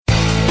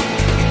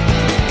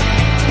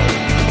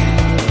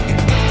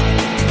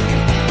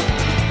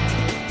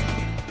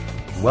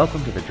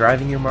Welcome to the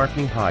Driving Your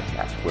Marketing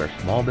Podcast, where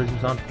small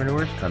business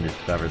entrepreneurs come to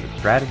discover the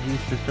strategies,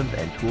 systems,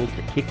 and tools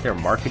to kick their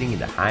marketing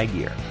into high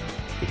gear.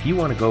 If you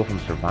want to go from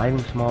surviving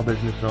small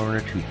business owner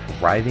to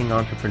thriving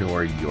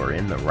entrepreneur, you're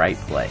in the right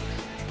place.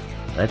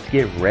 Let's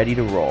get ready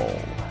to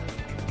roll.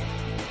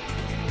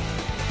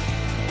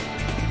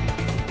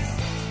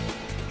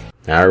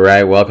 All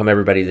right, welcome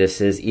everybody.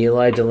 This is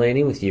Eli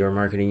Delaney with Your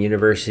Marketing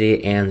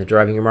University and the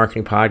Driving Your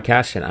Marketing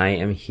Podcast, and I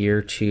am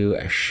here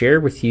to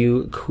share with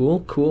you cool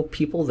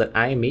people that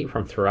I meet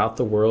from throughout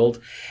the world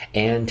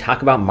and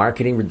talk about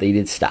marketing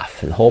related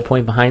stuff. And the whole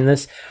point behind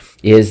this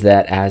is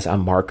that as a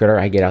marketer,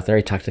 I get out there,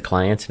 I talk to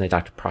clients and I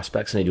talk to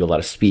prospects and I do a lot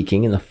of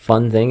speaking. And the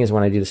fun thing is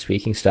when I do the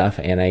speaking stuff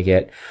and I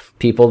get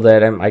people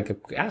that I could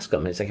ask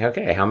them, it's like,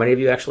 okay, how many of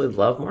you actually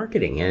love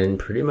marketing? And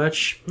pretty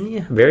much,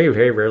 very,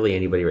 very rarely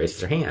anybody raises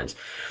their hands.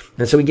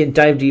 And so we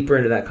dive deeper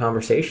into that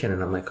conversation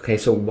and I'm like, okay,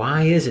 so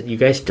why is it you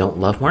guys don't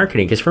love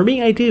marketing? Because for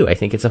me, I do. I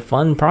think it's a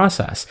fun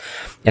process.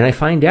 And I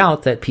find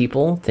out that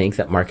people think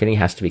that marketing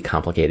has to be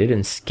complicated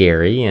and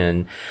scary.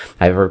 And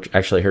I've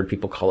actually heard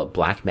people call it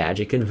black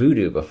magic and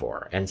voodoo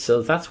before. And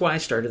so that's why I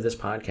started this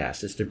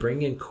podcast, is to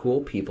bring in cool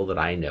people that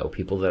I know,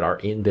 people that are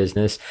in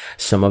business.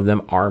 Some of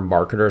them are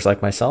marketers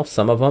like myself.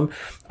 Some of them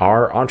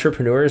are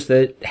entrepreneurs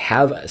that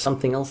have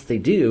something else they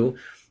do,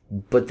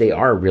 but they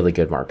are really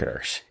good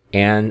marketers.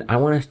 And I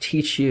want to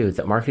teach you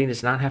that marketing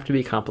does not have to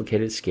be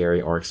complicated,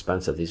 scary, or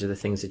expensive. These are the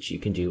things that you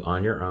can do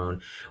on your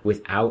own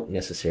without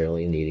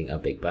necessarily needing a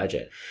big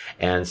budget.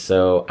 And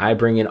so I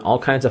bring in all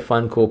kinds of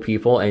fun, cool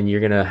people, and you're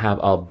going to have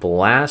a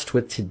blast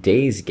with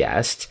today's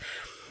guest,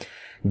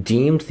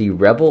 deemed the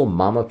Rebel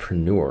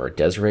Mamapreneur,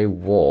 Desiree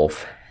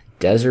Wolfe.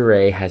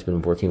 Desiree has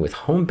been working with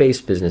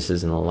home-based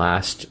businesses in the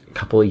last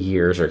couple of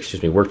years,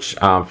 worked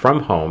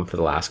from home for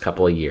the last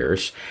couple of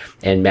years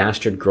and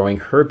mastered growing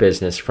her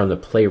business from the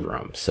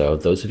playroom. So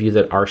those of you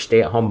that are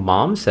stay-at-home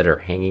moms that are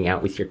hanging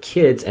out with your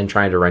kids and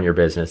trying to run your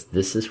business,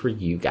 this is for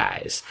you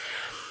guys.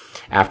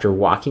 After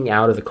walking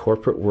out of the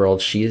corporate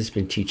world, she has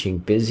been teaching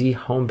busy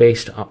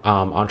home-based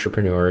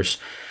entrepreneurs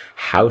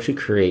how to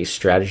create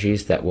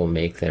strategies that will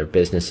make their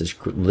businesses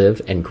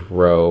live and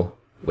grow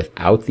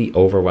without the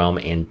overwhelm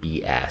and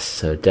BS.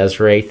 So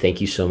Desiree, thank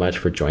you so much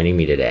for joining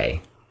me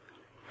today.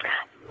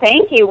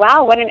 Thank you.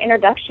 Wow, what an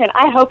introduction.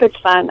 I hope it's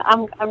fun.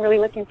 I'm really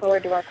looking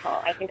forward to our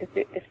call. I think this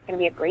is going to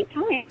be a great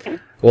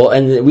time. Well,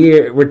 and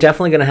we're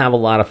definitely going to have a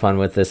lot of fun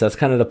with this. That's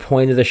kind of the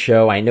point of the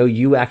show. I know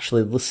you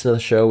actually listen to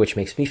the show, which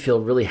makes me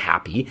feel really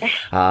happy.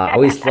 I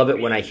always love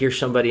it when I hear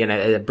somebody and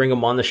I bring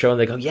them on the show and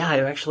they go, yeah, I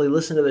actually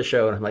listen to the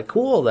show. And I'm like,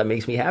 cool, that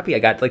makes me happy. I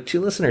got like 2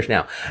 listeners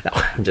now. No,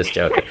 I'm just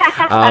joking.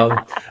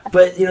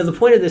 But, the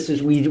point of this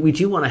is we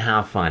do want to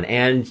have fun.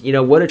 And,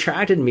 what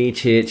attracted me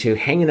to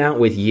hanging out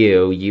with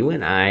you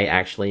and I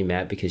actually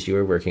met because you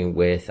were working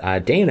with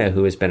Dana,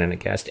 who has been a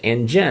guest,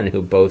 and Jen,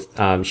 who both,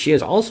 she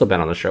has also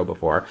been on the show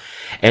before.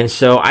 And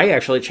so I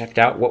actually checked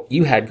out what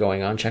you had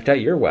going on, checked out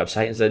your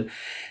website and said,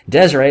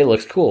 Desiree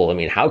looks cool. I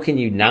mean, how can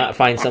you not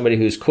find somebody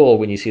who's cool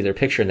when you see their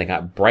picture and they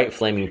got bright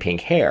flaming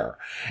pink hair?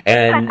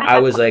 And I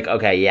was like,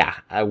 okay, yeah,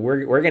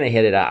 we're going to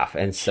hit it off.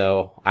 And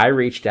so I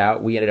reached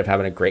out. We ended up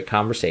having a great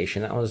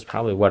conversation. That was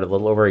probably a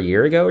little over a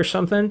year ago or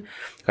something,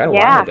 quite a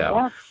while ago.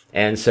 Yeah.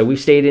 And so we've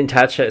stayed in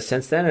touch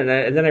since then.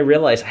 And then I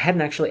realized I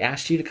hadn't actually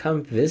asked you to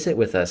come visit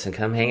with us and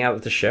come hang out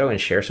with the show and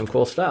share some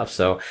cool stuff.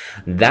 So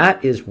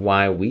that is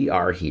why we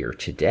are here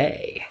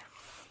today.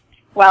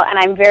 Well, and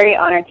I'm very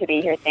honored to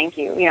be here. Thank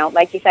you.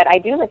 Like you said, I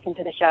do listen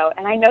to the show,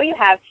 and I know you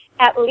have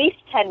at least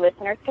 10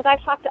 listeners because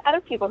I've talked to other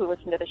people who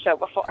listen to the show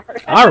before.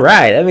 All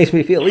right. That makes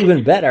me feel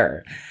even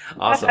better.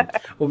 Awesome.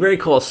 Well, very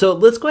cool. So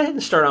let's go ahead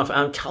and start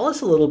off. Tell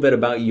us a little bit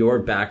about your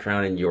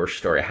background and your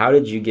story. How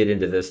did you get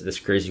into this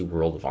crazy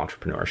world of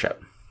entrepreneurship?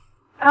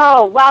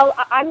 Oh, well,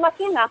 I'm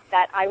lucky enough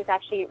that I was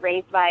actually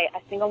raised by a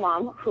single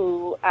mom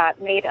who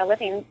made a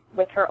living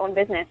with her own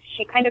business.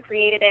 She kind of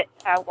created it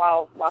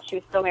while she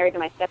was still married to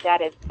my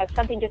stepdad as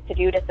something just to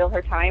do to fill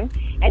her time.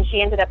 And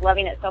she ended up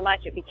loving it so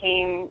much it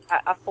became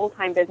a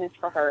full-time business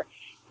for her.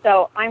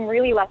 So I'm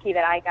really lucky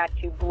that I got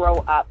to grow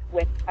up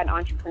with an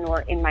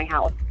entrepreneur in my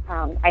house.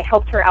 I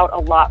helped her out a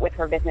lot with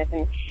her business,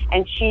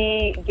 and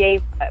she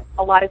gave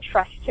a lot of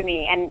trust to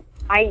me. And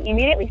I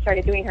immediately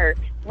started doing her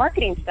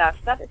marketing stuff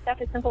as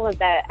simple as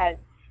that, as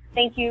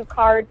thank you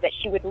cards that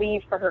she would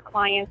leave for her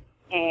clients,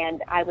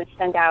 and I would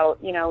send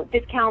out,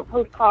 discount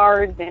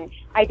postcards, and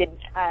I did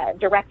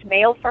direct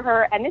mail for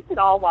her, and this is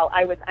all while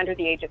I was under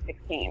the age of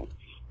 16.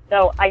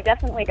 So I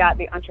definitely got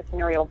the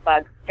entrepreneurial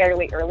bug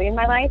fairly early in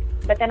my life,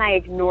 but then I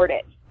ignored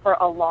it for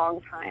a long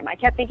time. I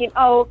kept thinking,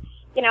 I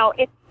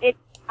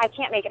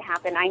can't make it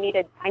happen. I need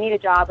a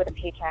job with a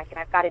paycheck, and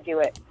I've got to do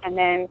it. And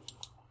then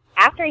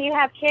after you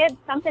have kids,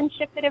 something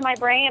shifted in my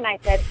brain, and I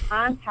said,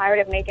 I'm tired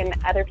of making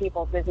other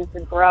people's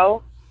businesses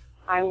grow.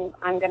 I'm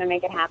going to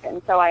make it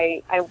happen. So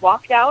I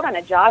walked out on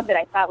a job that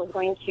I thought was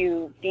going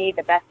to be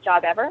the best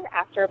job ever.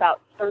 After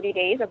about 30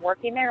 days of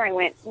working there, I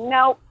went,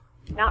 nope,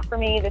 not for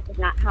me. This is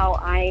not how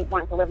I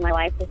want to live my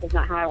life. This is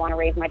not how I want to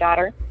raise my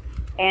daughter.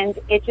 And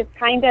it just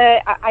kind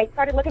of, I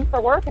started looking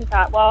for work and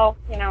thought, well,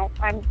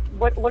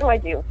 what do I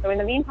do? So in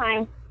the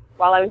meantime,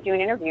 while I was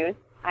doing interviews,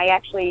 I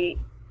actually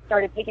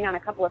started taking on a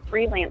couple of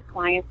freelance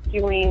clients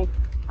doing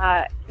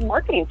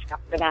marketing stuff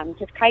for them.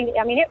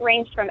 It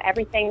ranged from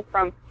everything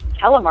from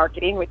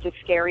telemarketing, which is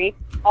scary,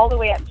 all the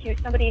way up to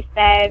somebody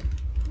said,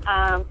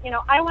 I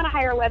want to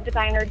hire a web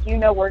designer. Do you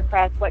know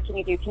WordPress? What can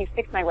you do? Can you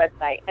fix my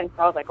website? And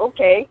so I was like,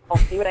 okay, I'll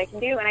see what I can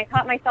do. And I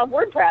taught myself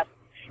WordPress,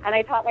 and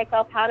I taught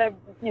myself how to,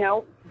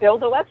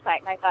 build a website.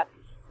 And I thought,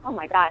 oh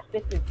my gosh,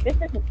 this is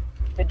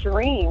the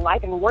dream. I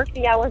can work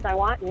the hours I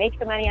want, make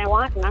the money I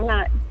want, and I'm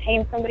not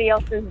paying somebody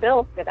else's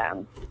bills for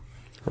them.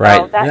 Right.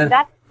 So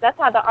that's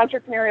how the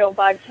entrepreneurial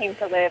bug came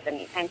to live.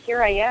 And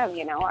here I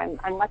am,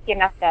 I'm lucky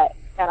enough that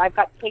I've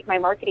got to take my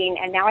marketing,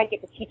 and now I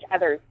get to teach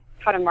others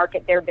how to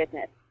market their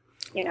business,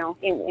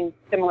 in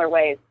similar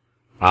ways.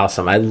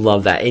 Awesome. I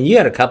love that. And you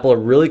had a couple of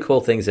really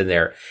cool things in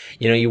there.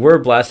 You were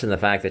blessed in the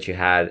fact that you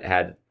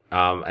had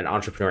an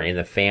entrepreneur in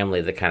the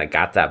family that kind of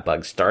got that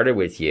bug started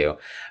with you,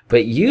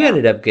 but you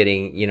ended up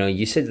getting,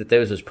 you said that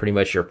this was pretty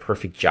much your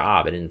perfect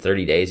job. And in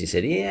 30 days, you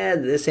said, yeah,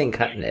 this ain't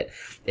cutting it,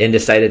 and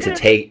decided to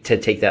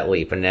take that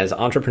leap. And as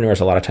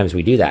entrepreneurs, a lot of times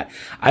we do that.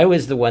 I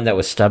was the one that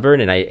was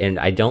stubborn, and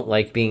I don't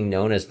like being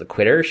known as the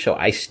quitter. So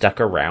I stuck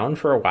around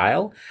for a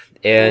while,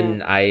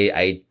 and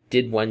I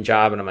did one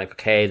job, and I'm like,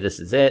 okay, this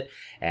is it.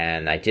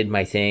 And I did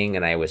my thing,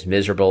 and I was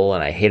miserable,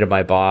 and I hated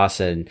my boss,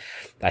 and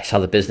I saw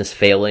the business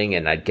failing,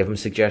 and I'd give them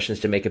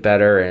suggestions to make it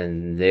better,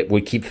 and it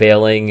would keep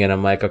failing. And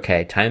I'm like,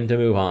 okay, time to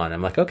move on.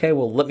 I'm like, okay,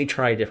 well, let me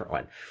try a different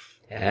one.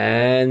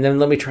 And then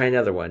let me try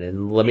another one,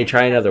 and let me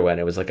try another one.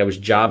 It was like I was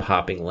job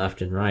hopping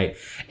left and right.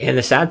 And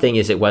the sad thing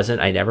is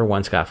I never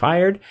once got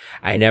fired.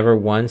 I never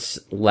once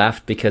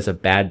left because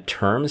of bad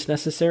terms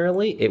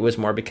necessarily. It was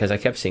more because I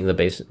kept seeing the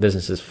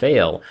businesses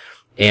fail.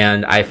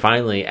 And I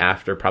finally,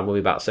 after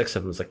probably about 6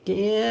 of them, was like,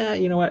 yeah,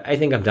 you know what? I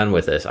think I'm done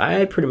with this.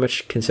 I pretty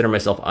much consider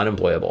myself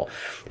unemployable.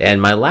 And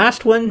my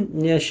last one,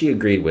 yeah, she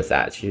agreed with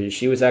that.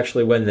 She was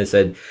actually one that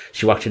said,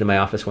 she walked into my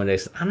office one day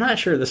and said, I'm not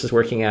sure this is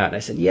working out. And I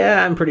said,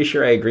 yeah, I'm pretty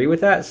sure I agree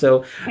with that.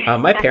 So,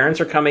 my parents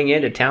are coming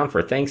into town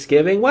for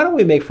Thanksgiving. Why don't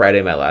we make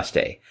Friday my last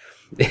day?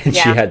 And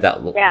she had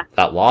that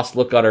lost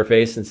look on her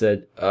face and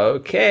said,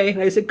 okay.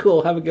 And I said,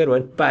 cool. Have a good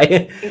one.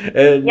 Bye.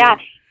 And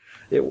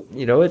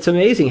it's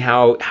amazing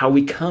how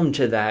we come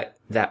to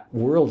that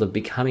world of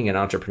becoming an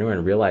entrepreneur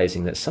and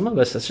realizing that some of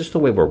us, that's just the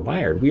way we're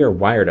wired. We are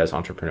wired as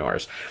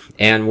entrepreneurs,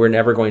 and we're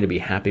never going to be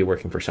happy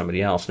working for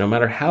somebody else, no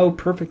matter how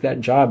perfect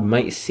that job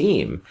might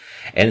seem.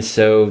 And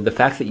so the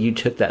fact that you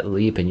took that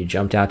leap and you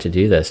jumped out to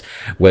do this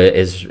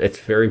it's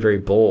very, very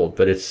bold,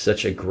 but it's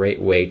such a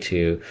great way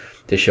to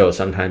show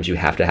sometimes you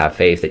have to have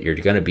faith that you're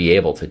going to be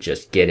able to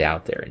just get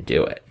out there and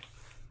do it.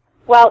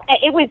 Well,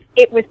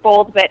 it was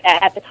bold, but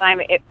at the time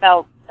it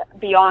felt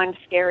beyond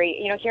scary.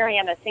 Here I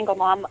am, a single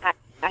mom.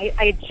 I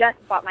had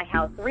just bought my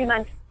house. 3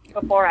 months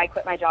before I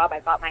quit my job, I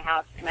bought my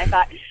house. And I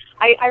thought,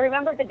 I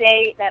remember the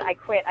day that I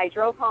quit. I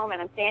drove home, and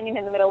I'm standing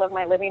in the middle of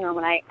my living room,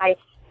 and I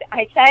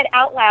said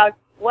out loud,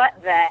 what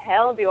the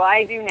hell do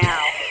I do now?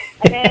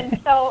 And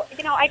then, so,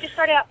 I just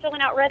started out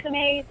filling out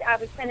resumes. I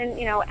was sending,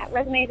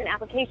 resumes and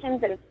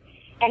applications, and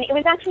it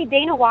was actually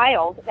Dana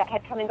Wild that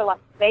had come into Las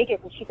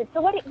Vegas, and she said,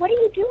 so what are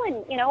you doing,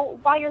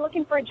 while you're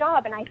looking for a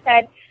job? And I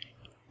said,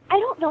 I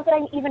don't know that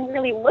I'm even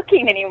really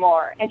looking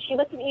anymore. And she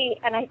looked at me,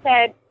 and I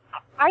said,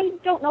 I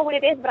don't know what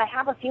it is, but I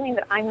have a feeling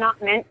that I'm not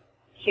meant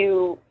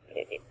to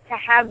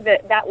have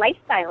that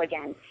lifestyle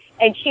again.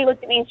 And she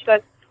looked at me, and she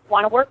goes,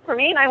 want to work for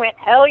me? And I went,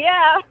 hell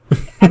yeah.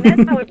 And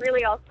that's how it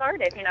really all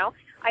started,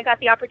 I got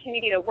the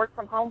opportunity to work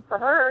from home for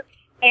her,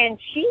 and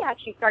she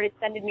actually started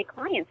sending me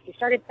clients. She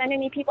started sending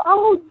me people,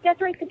 oh,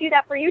 Desiree could do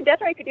that for you.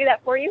 Desiree could do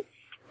that for you.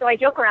 So I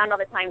joke around all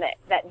the time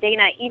that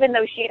Dana, even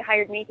though she had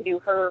hired me to do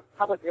her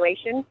public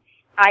relations,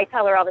 I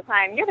tell her all the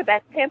time, you're the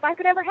best pimp I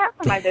could ever have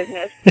for my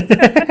business.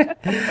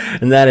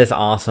 And that is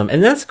awesome.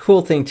 And that's a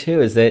cool thing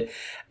too, is that,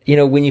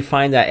 when you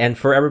find that, and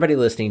for everybody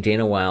listening,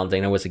 Dana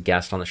was a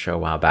guest on the show a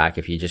while back.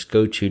 If you just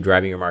go to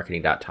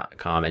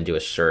drivingyourmarketing.com and do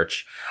a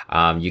search,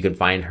 you can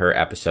find her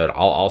episode.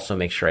 I'll also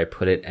make sure I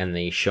put it in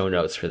the show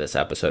notes for this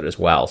episode as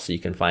well, so you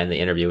can find the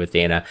interview with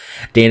Dana.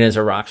 Dana is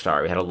a rock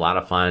star. We had a lot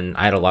of fun.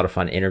 I had a lot of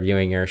fun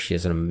interviewing her. She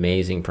is an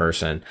amazing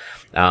person.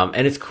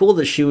 And it's cool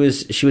that she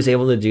was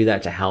able to do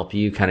that to help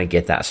you kind of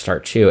get that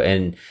start too.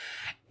 And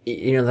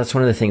that's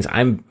one of the things.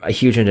 I'm a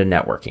huge into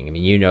networking. I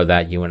mean,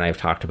 that you and I have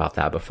talked about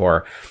that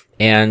before.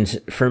 And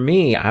for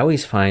me, I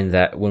always find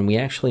that when we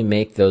actually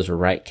make those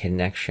right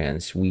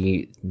connections,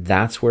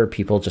 that's where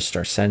people just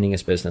start sending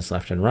us business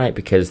left and right,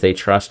 because they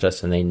trust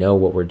us and they know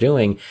what we're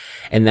doing.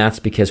 And that's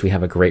because we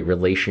have a great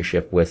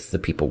relationship with the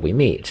people we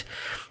meet.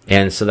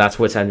 And so that's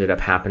what's ended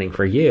up happening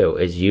for you,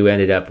 is you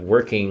ended up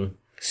working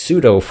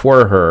pseudo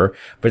for her,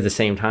 but at the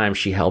same time,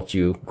 she helped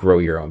you grow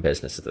your own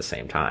business at the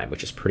same time,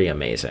 which is pretty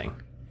amazing.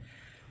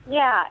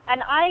 Yeah.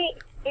 And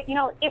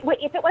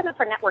if it wasn't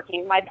for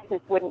networking, my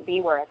business wouldn't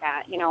be where it's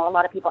at. A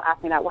lot of people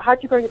ask me that, well,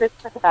 how'd you grow your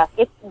business so fast?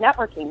 It's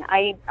networking.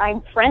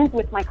 I'm friends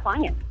with my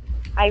clients.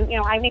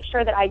 I make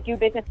sure that I do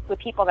business with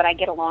people that I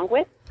get along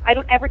with. I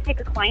don't ever take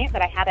a client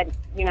that I had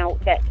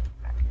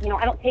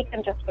I don't take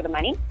them just for the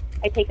money.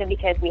 I take them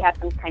because we have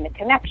some kind of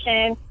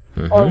connection,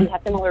 or we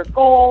have similar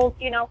goals,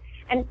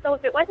 And so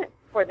if it wasn't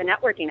for the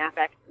networking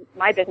aspect,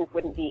 my business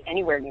wouldn't be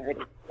anywhere near it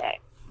today.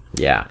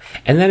 Yeah.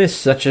 And that is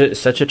such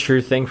a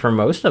true thing for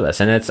most of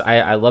us. And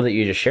I love that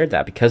you just shared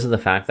that, because of the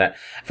fact that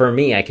for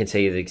me, I can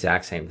say the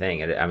exact same thing.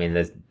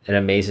 It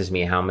amazes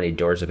me how many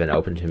doors have been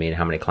opened to me and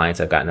how many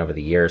clients I've gotten over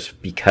the years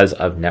because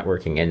of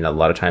networking. And a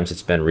lot of times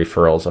it's been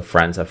referrals of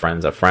friends of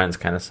friends of friends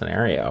kind of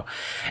scenario.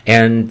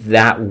 And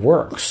that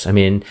works.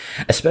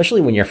 Especially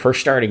when you're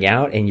first starting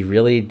out and you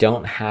really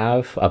don't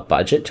have a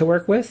budget to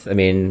work with.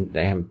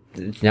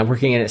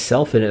 Networking in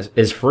itself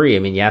is free.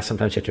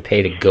 Sometimes you have to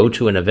pay to go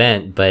to an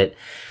event, but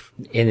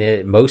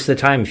most of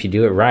the time, if you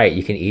do it right,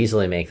 you can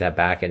easily make that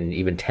back and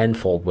even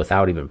tenfold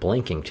without even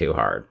blinking too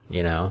hard,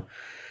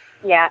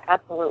 Yeah,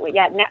 absolutely.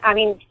 Yeah.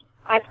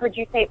 I've heard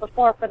you say it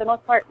before. For the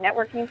most part,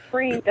 networking is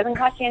free. It doesn't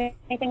cost you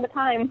anything but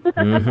time.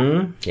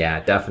 Yeah,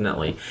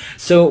 definitely.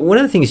 So one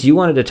of the things you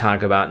wanted to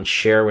talk about and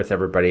share with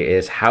everybody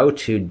is how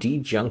to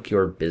de-junk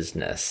your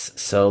business.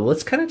 So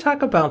let's kind of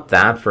talk about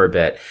that for a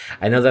bit.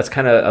 I know that's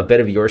kind of a bit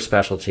of your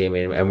specialty.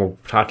 And we're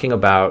talking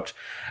about,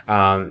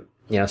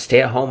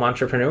 stay-at-home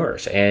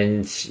entrepreneurs.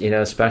 And,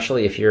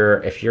 especially if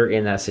you're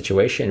in that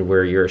situation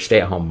where you're a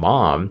stay-at-home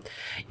mom,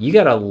 you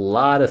got a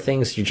lot of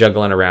things you're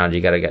juggling around. You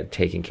got to get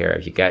taken care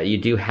of. You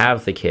do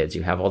have the kids.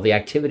 You have all the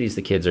activities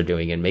the kids are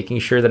doing and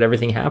making sure that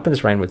everything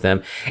happens right with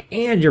them.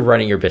 And you're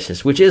running your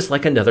business, which is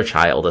like another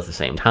child at the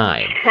same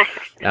time.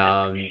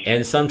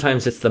 And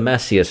sometimes it's the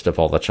messiest of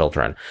all the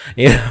children,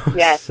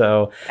 Yes,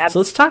 So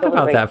let's talk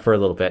about that for a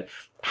little bit.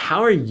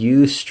 How are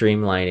you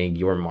streamlining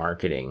your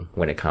marketing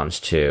when it comes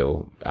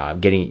to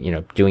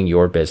doing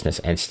your business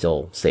and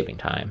still saving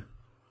time?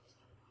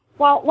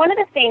 Well, one of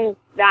the things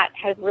that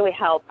has really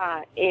helped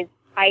is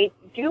I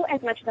do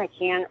as much as I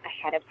can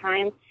ahead of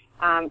time.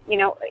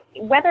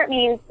 Whether it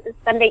means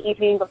Sunday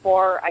evening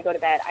before I go to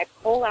bed, I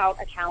pull out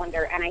a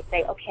calendar and I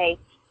say, okay,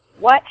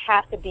 what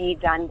has to be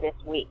done this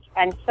week?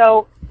 And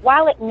so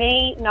while it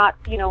may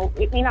not be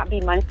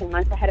months and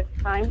months ahead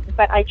of time,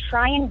 but I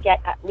try and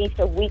get at least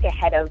a week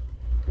ahead of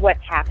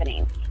what's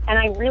happening. And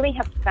I really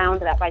have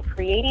found that by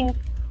creating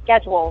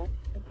schedules,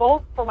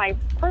 both for my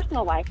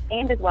personal life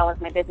and as well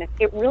as my business,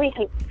 it really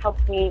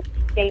helps me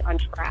stay on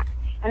track.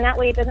 And that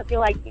way it doesn't feel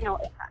like,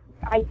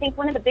 I think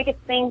one of the biggest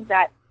things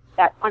that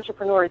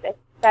entrepreneurs,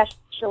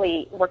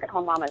 especially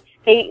work-at-home mamas,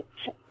 they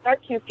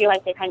start to feel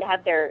like they kind of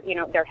have their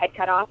head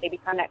cut off. They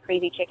become that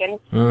crazy chicken,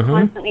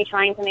 constantly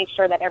trying to make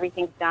sure that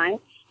everything's done.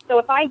 So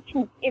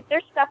if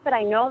there's stuff that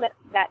I know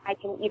that I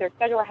can either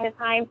schedule ahead of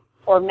time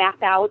or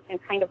map out and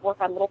kind of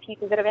work on little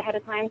pieces of it ahead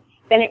of time,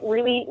 then it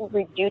really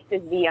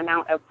reduces the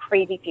amount of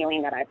crazy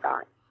feeling that I've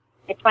got.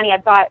 It's funny,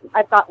 I've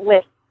got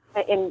lists,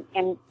 and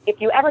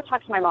if you ever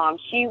talk to my mom,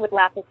 she would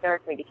laugh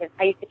hysterically because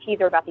I used to tease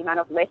her about the amount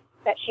of lists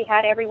that she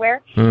had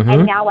everywhere,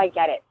 and now I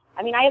get it.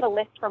 I have a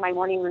list for my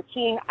morning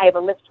routine. I have a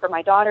list for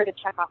my daughter to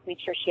check off, make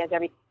sure she has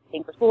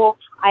everything for school.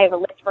 I have a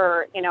list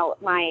for,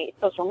 my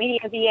social media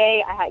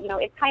VA.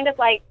 It's kind of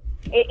like,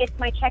 it's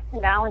my checks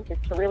and balances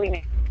to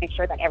really make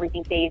sure that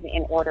everything stays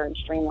in order and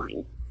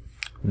streamlined.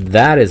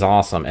 That is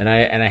awesome. And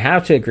I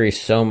have to agree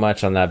so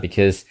much on that,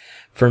 because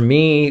for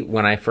me,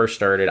 when I first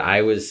started,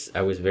 I was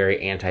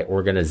very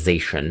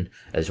anti-organization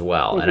as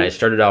well. And I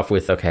started off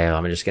with, okay,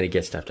 I'm just going to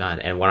get stuff done.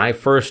 And when I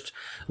first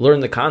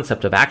learned the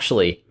concept of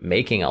actually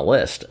making a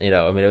list, it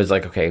was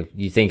like, okay,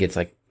 you think it's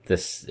like,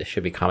 this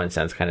should be common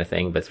sense kind of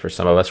thing, but for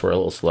some of us, we're a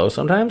little slow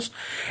sometimes.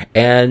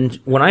 And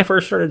when I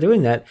first started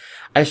doing that,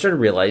 I started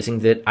realizing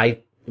that I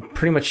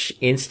pretty much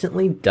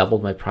instantly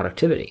doubled my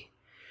productivity.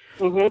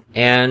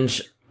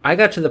 And I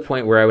got to the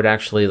point where I would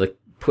actually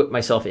put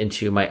myself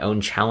into my own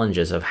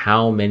challenges of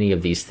how many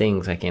of these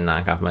things I can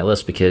knock off my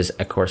list, because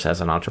of course,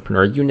 as an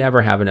entrepreneur, you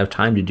never have enough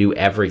time to do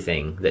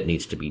everything that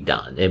needs to be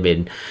done.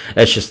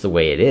 That's just the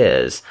way it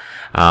is.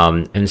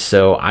 And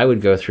so I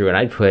would go through and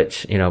I'd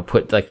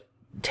put like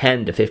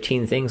 10 to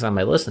 15 things on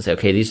my list and say,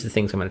 okay, these are the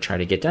things I'm going to try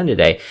to get done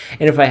today.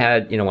 And if I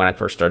had, when I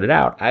first started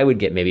out, I would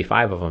get maybe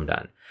 5 of them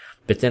done.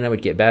 But then I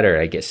would get better.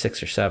 I'd get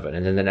 6 or 7.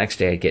 And then the next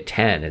day I'd get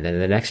 10. And then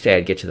the next day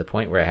I'd get to the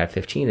point where I had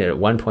 15. And at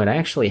one point I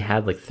actually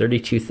had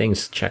 32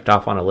 things checked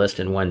off on a list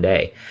in one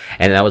day.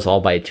 And that was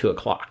all by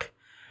 2:00.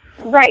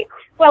 Right.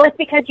 Well, it's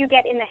because you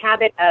get in the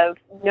habit of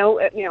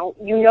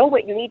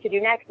what you need to do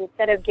next,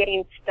 instead of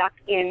getting stuck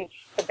in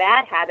the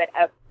bad habit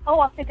of,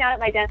 I'll sit down at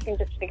my desk and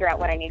just figure out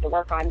what I need to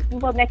work on.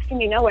 Well, next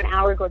thing you know, an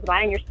hour goes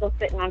by and you're still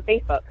sitting on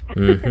Facebook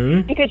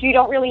because you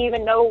don't really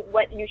even know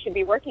what you should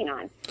be working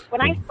on.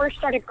 When I first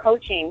started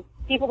coaching,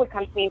 people would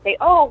come to me and say,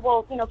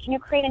 can you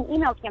create an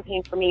email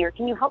campaign for me, or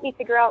can you help me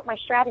figure out my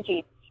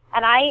strategies?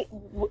 And I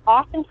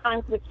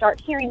oftentimes would start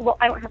hearing, well,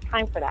 I don't have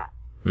time for that.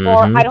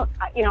 Or I don't,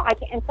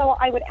 and so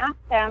I would ask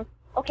them,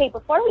 okay,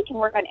 before we can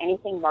work on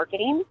anything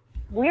marketing,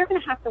 we're going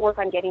to have to work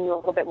on getting you a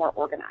little bit more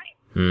organized.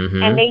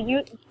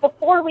 And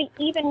before we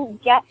even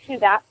get to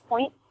that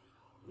point,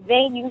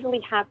 they usually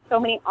have so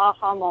many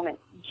aha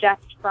moments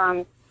just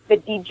from the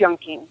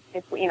dejunking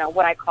is,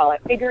 what I call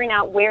it. Figuring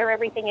out where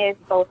everything is,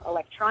 both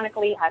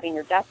electronically, having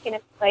your desk in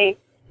its place,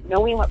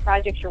 knowing what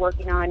projects you're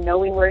working on,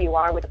 knowing where you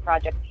are with the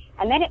project.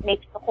 And then it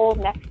makes the whole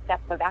next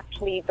step of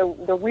actually the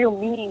real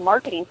meaty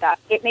marketing stuff,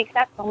 it makes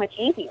that so much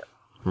easier.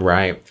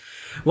 Right.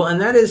 Well,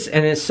 and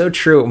it's so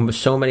true.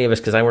 So many of us,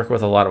 because I work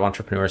with a lot of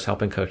entrepreneurs,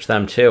 helping coach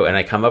them too. And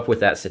I come up with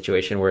that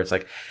situation where it's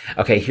like,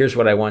 okay, here's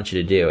what I want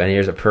you to do. And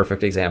here's a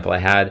perfect example. I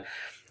had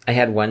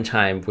one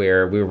time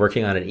where we were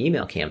working on an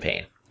email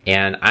campaign,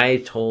 and I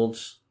told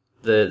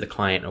the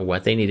client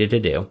what they needed to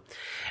do.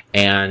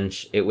 And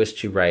it was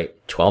to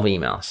write 12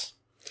 emails.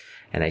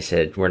 And I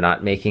said, we're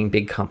not making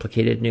big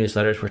complicated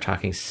newsletters. We're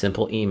talking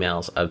simple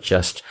emails of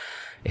just,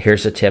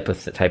 here's a tip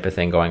of the type of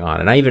thing going on.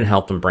 And I even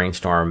helped them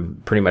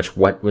brainstorm pretty much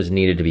what was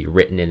needed to be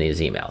written in these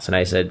emails. And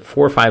I said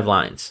 4 or 5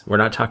 lines. We're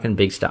not talking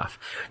big stuff.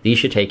 These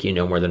should take you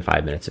no more than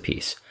 5 minutes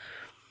apiece.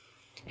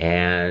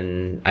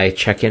 And I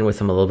check in with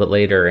them a little bit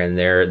later, and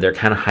they're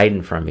kind of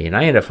hiding from me. And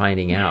I end up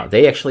finding out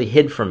they actually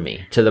hid from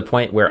me to the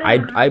point where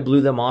I blew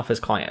them off as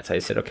clients. I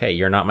said, okay,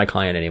 you're not my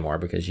client anymore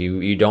because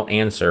you don't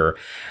answer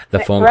the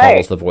phone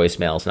calls, the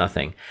voicemails,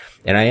 nothing.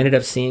 And I ended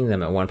up seeing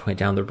them at one point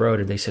down the road,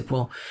 and they said,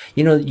 well,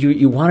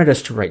 you wanted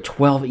us to write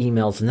 12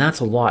 emails, and that's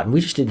a lot, and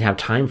we just didn't have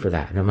time for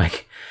that. And I'm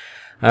like,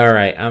 all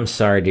right, I'm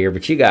sorry, dear,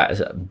 but you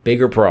got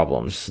bigger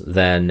problems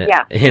than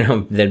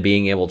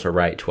being able to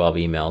write 12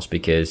 emails,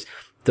 because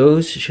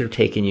those should have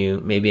taken you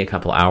maybe a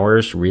couple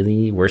hours,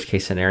 really worst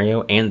case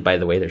scenario. And by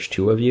the way, there's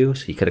 2 of you,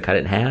 so you could have cut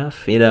it in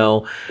half,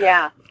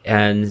 Yeah.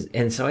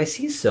 And so I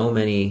see so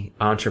many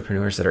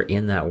entrepreneurs that are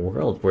in that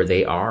world where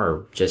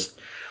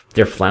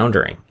they're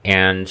floundering.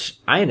 And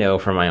I know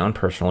from my own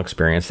personal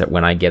experience that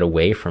when I get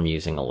away from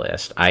using a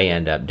list, I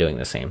end up doing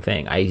the same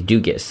thing. I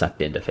do get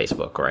sucked into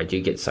Facebook, or I do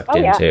get sucked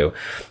into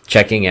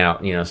checking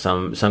out,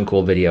 some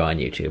cool video on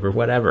YouTube or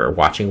whatever,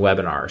 watching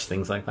webinars,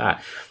 things like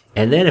that.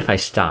 And then if I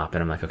stop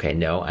and I'm like, okay,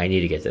 no, I need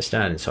to get this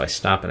done. And so I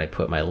stop and I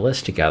put my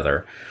list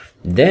together.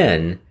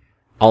 Then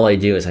all I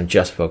do is I'm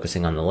just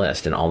focusing on the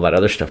list, and all that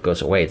other stuff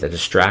goes away. The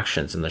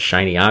distractions and the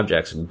shiny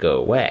objects go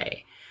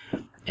away.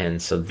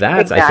 And so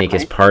that's, I think,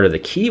 is part of the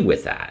key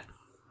with that.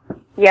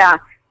 Yeah.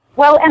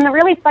 Well, and the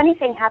really funny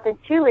thing happens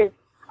too is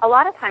a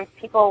lot of times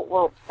people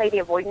will play the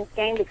avoidance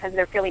game because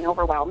they're feeling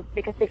overwhelmed,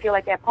 because they feel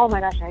like they have, oh my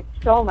gosh, I have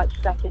so much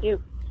stuff to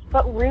do.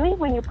 But really,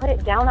 when you put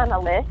it down on the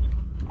list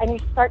and you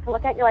start to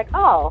look at it, you're like,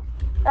 oh,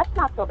 that's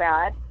not so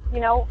bad.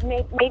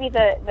 Maybe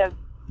the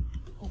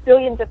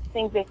billions of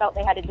things they felt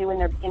they had to do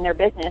in their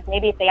business,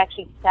 maybe if they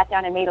actually sat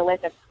down and made a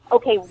list of,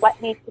 okay,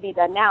 what needs to be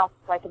done now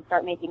so I can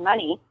start making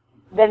money,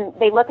 then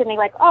they look and they're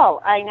like,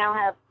 oh, I now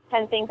have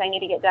 10 things I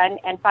need to get done,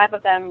 and 5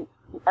 of them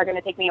are going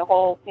to take me a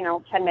whole,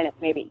 10 minutes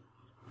maybe.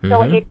 Mm-hmm.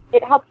 So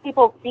it helps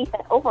people beat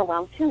that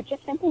overwhelm too,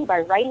 just simply by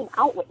writing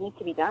out what needs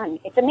to be done.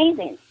 It's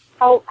amazing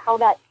how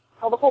the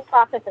whole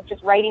process of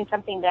just writing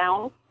something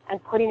down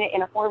and putting it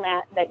in a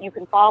format that you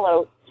can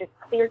follow just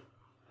clears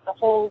the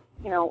whole,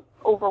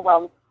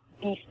 overwhelmed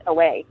beast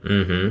away.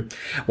 Mm-hmm.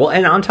 Well,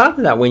 and on top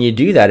of that, when you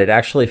do that, it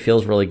actually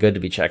feels really good to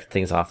be checking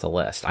things off the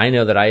list. I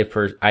know that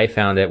I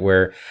found it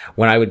where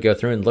when I would go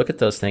through and look at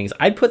those things,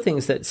 I'd put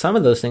things that some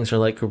of those things are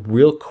like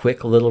real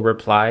quick little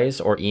replies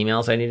or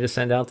emails I need to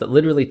send out that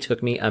literally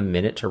took me a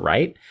minute to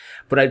write,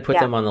 but I'd put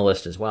them on the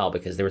list as well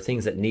because there were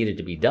things that needed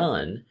to be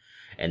done.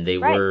 And they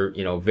were,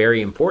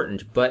 very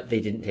important, but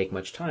they didn't take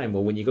much time.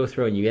 Well, when you go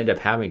through and you end up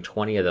having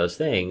 20 of those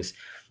things,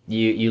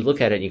 you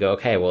look at it and you go,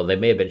 okay, well, they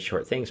may have been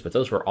short things, but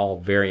those were all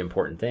very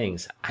important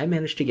things. I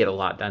managed to get a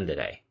lot done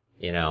today,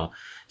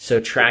 So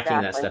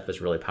tracking that stuff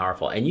is really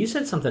powerful. And you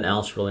said something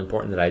else really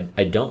important that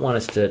I don't want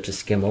us to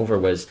skim over,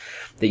 was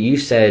that you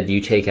said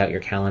you take out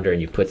your calendar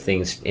and you put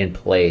things in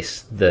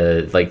place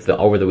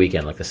over the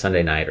weekend, like the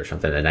Sunday night or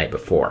something the night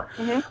before.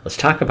 Mm-hmm. Let's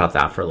talk about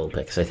that for a little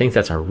bit, because I think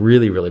that's a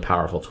really, really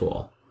powerful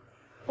tool.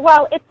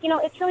 Well,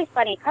 it's really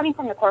funny. Coming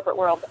from the corporate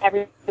world,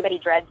 everybody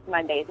dreads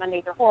Mondays.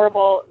 Mondays are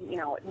horrible.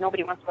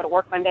 Nobody wants to go to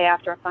work Monday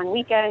after a fun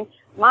weekend.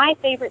 My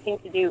favorite thing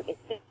to do is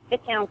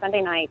sit down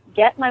Sunday night,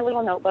 get my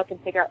little notebook, and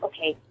figure out,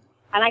 okay,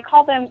 and I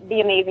call them the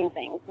amazing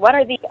things. What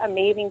are the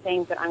amazing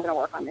things that I'm going to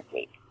work on this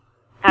week?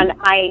 And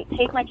I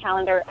take my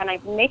calendar and I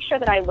make sure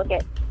that I look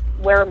at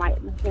where are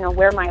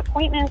my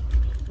appointments.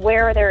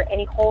 Where are there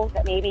any holes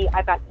that maybe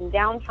I've got some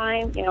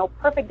downtime?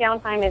 Perfect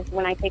downtime is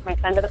when I take my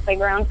son to the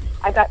playground.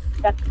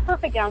 That's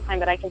perfect downtime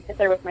that I can sit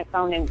there with my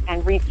phone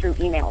and read through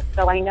emails.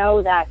 So I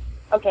know that,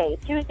 okay,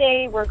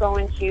 Tuesday we're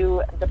going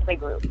to the play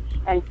group.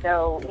 And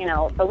so,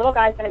 the little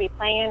guy's going to be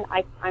playing.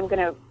 I'm going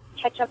to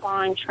catch up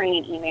on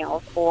training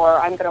emails, or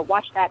I'm going to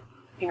watch that,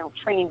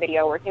 training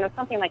video, or,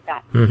 something like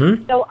that.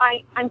 Mm-hmm. So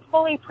I'm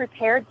fully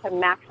prepared to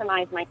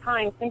maximize my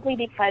time simply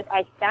because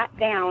I sat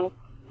down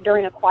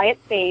during a quiet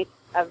space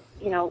of,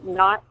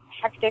 not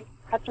hectic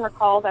customer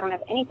calls. I don't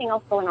have anything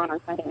else going on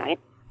Sunday night,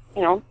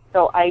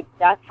 so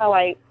that's how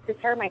I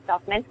prepare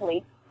myself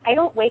mentally. I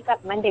don't wake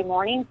up Monday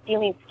morning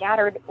feeling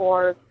scattered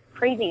or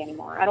crazy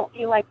anymore. I don't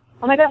feel like,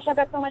 oh my gosh, I've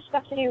got so much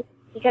stuff to do,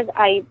 because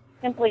I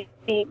simply,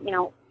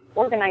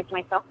 organized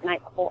myself the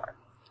night before.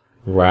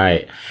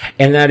 Right.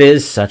 And that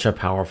is such a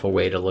powerful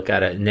way to look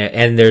at it.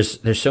 And there's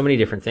so many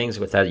different things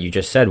with that you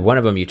just said. One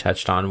of them you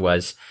touched on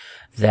was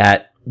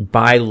that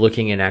by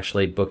looking and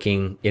actually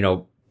booking,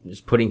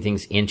 just putting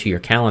things into your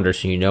calendar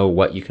so you know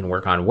what you can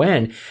work on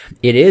when,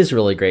 it is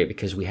really great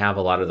because we have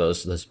a lot of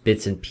those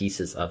bits and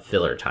pieces of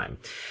filler time.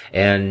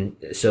 And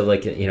so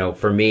like,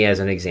 for me as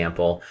an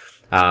example,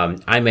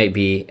 I might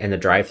be in the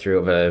drive-through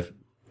of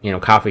a,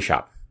 coffee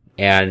shop.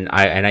 And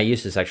I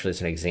use this actually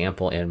as an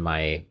example in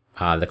my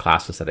the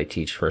classes that I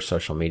teach for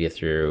social media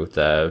through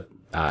the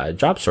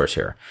job source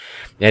here.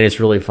 And it's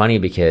really funny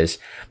because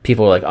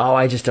people are like, oh,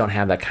 I just don't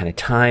have that kind of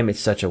time. It's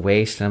such a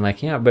waste. And I'm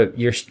like, yeah, but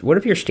what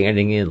if you're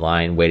standing in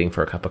line waiting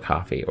for a cup of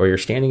coffee, or you're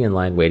standing in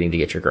line waiting to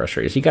get your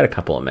groceries? You got a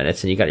couple of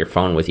minutes and you got your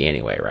phone with you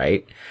anyway,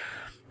 right? Yep.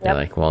 They're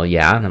like, well,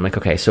 yeah. And I'm like,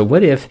 okay, so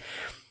what if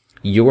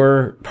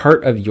your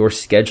part of your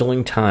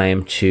scheduling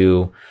time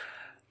to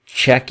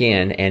check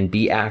in and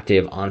be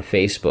active on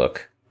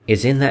Facebook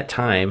is in that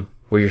time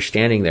where you're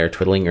standing there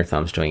twiddling your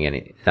thumbs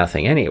doing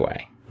nothing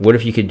anyway? What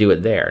if you could do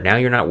it there? Now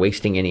you're not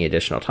wasting any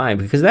additional time,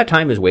 because that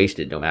time is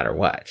wasted no matter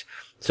what.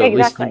 So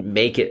exactly. At least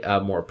make it a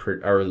more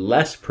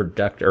less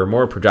productive, or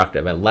more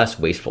productive and less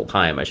wasteful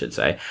time, I should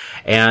say.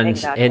 And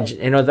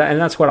exactly. and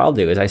that's what I'll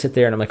do is I sit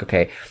there and I'm like,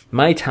 okay,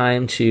 my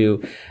time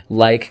to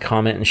like,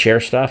 comment, and share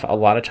stuff. A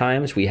lot of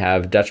times we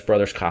have Dutch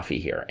Brothers Coffee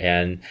here,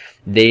 and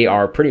they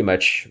are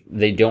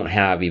they don't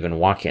have even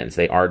walk-ins.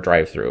 They are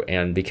drive-through.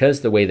 And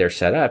because the way they're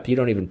set up, you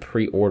don't even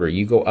pre-order.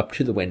 You go up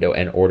to the window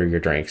and order your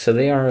drink. So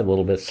they are a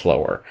little bit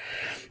slower.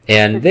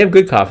 And they have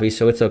good coffee,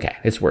 so it's okay.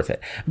 It's worth it.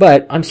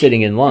 But I'm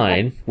sitting in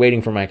line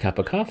waiting for my cup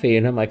of coffee,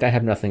 and I'm like, I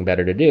have nothing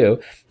better to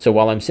do. So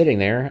while I'm sitting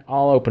there,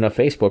 I'll open up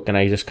Facebook and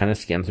I just kind of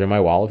skim through my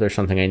wall. If there's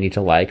something I need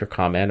to like or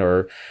comment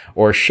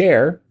or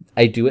share,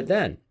 I do it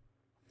then.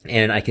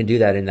 And I can do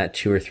that in that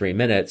 2 or 3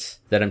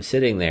 minutes that I'm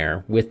sitting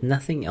there with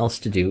nothing else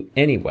to do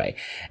anyway.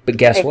 But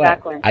guess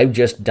exactly. what? I've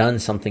just done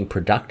something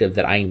productive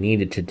that I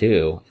needed to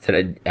do,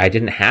 that I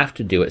didn't have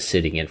to do it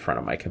sitting in front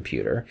of my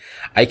computer.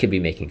 I could be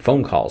making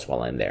phone calls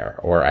while I'm there,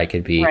 or I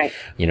could be, right.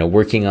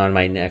 Working on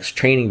my next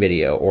training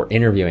video, or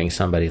interviewing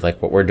somebody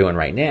like what we're doing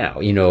right now.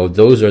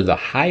 Those are the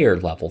higher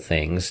level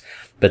things,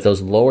 but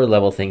those lower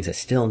level things that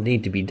still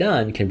need to be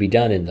done can be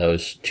done in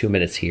those 2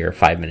 minutes here,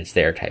 5 minutes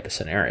there type of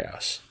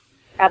scenarios.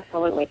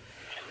 Absolutely.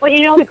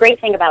 Well, the great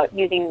thing about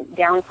using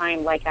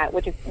downtime like that,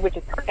 which is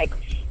perfect,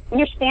 when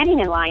you're standing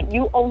in line,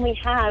 you only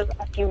have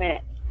a few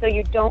minutes, so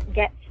you don't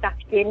get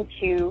sucked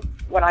into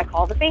what I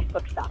call the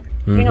Facebook stuff.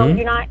 Mm-hmm.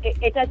 You're not.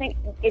 It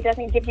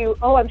doesn't give you,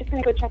 oh, I'm just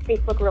going to go check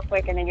Facebook real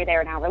quick, and then you're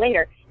there an hour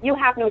later. You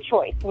have no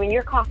choice. When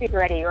your coffee's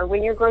ready, or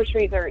when your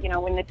groceries are,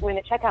 when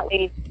the checkout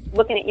lady's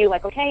looking at you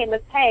like, okay,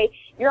 let's pay,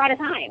 you're out of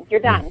time.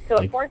 You're done. So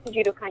it forces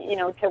you to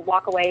to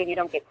walk away, and you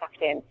don't get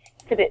sucked in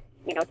to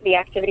the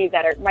activities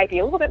that might be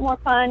a little bit more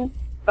fun,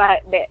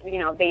 but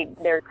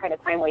they're kind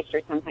of time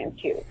wasters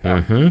sometimes too. So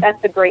mm-hmm.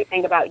 That's the great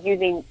thing about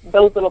using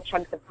those little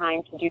chunks of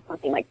time to do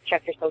something like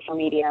check your social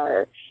media,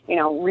 or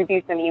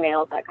review some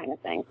emails, that kind of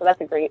thing. So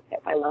that's a great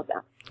tip. I love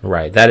that.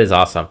 Right. That is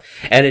awesome.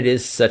 And it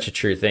is such a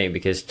true thing,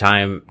 because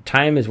time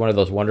is one of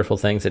those wonderful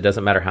things. It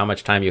doesn't matter how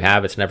much time you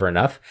have. It's never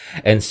enough.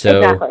 And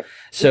so, exactly.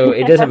 So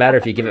it doesn't matter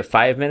if you give it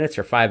 5 minutes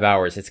or 5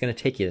 hours, it's going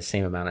to take you the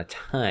same amount of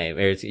time.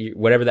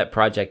 Whatever that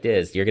project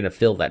is, you're going to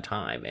fill that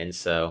time. And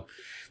so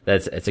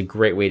it's a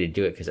great way to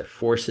do it, because it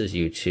forces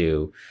you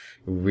to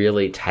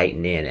really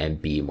tighten in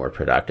and be more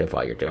productive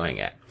while you're doing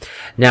it.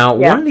 Now,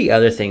 One of the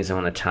other things I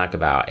want to talk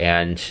about,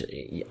 and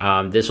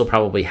this will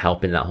probably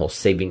help in that whole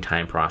saving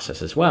time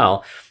process as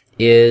well,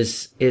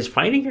 is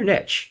finding your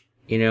niche.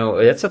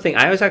 That's something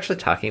I was actually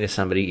talking to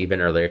somebody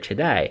even earlier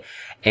today.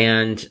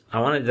 And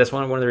that's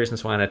one of the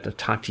reasons why I wanted to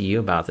talk to you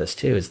about this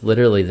too, is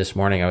literally this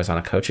morning I was on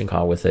a coaching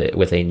call with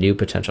a new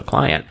potential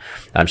client.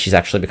 She's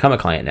actually become a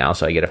client now,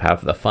 so I get to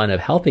have the fun of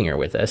helping her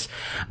with this.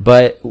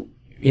 But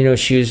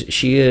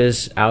she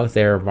is out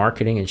there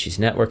marketing, and she's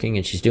networking,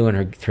 and she's doing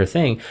her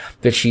thing,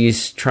 but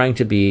she's trying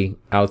to be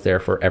out there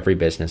for every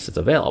business that's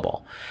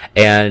available.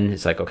 And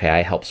it's like, okay,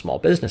 I help small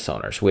business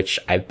owners, which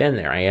I've been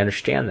there. I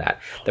understand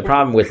that. The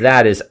problem with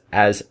that is,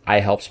 as I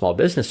help small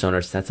business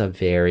owners, that's a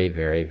very,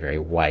 very, very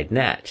wide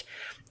net.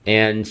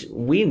 And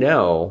we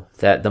know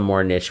that the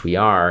more niche we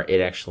are,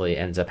 it actually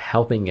ends up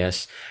helping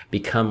us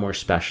become more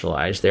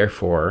specialized.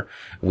 Therefore,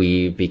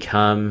 we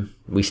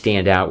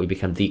stand out, we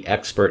become the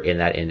expert in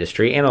that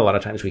industry, and a lot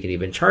of times we can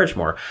even charge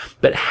more.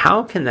 But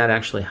how can that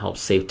actually help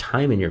save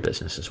time in your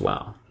business as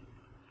well?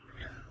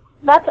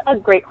 That's a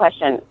great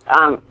question.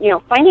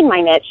 Finding my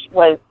niche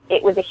was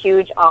a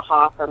huge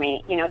aha for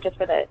me, just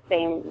for the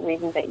same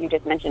reasons that you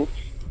just mentioned.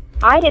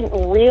 I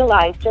didn't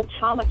realize just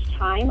how much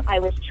time I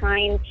was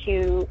spending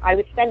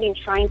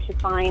trying to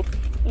find,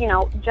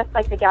 just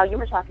like the gal you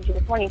were talking to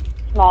this morning,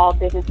 small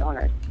business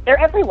owners. They're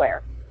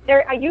everywhere.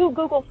 You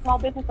Google small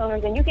business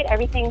owners, and you get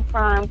everything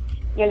from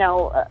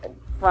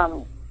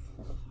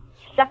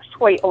sex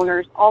toy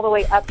owners all the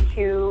way up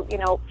to,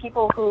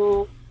 people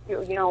who,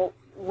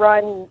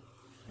 run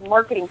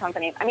marketing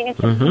companies. I mean, it's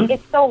just,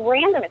 it's so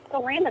random. It's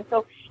so random.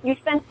 So you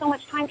spend so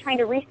much time trying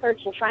to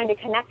research and trying to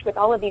connect with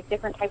all of these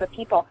different type of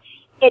people.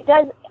 It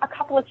does a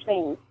couple of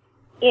things.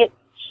 It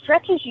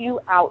stretches you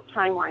out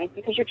time-wise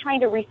because you're trying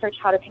to research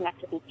how to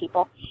connect with these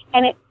people,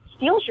 and it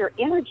steals your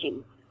energy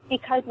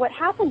because what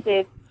happens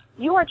is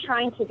you are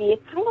trying to be,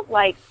 it's kind of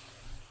like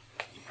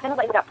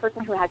that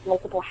person who has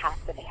multiple hats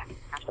that they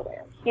have to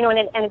wear. You know,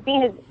 and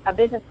being a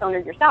business owner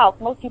yourself,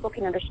 most people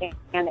can understand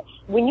that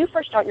when you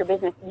first start your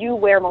business, you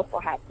wear multiple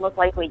hats. Most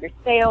likely your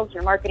sales,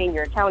 your marketing,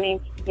 your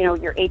accounting, you know,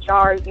 your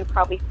HR, you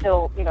probably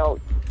still, you know,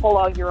 pull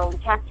all your own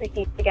tax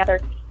receipts together.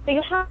 So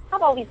you have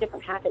all these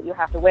different hats that you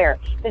have to wear.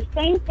 The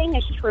same thing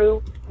is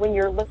true when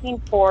you're looking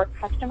for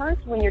customers,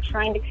 when you're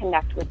trying to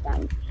connect with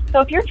them. So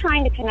if you're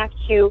trying to connect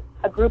to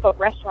a group of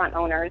restaurant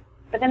owners,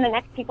 but then the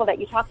next people that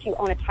you talk to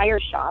own a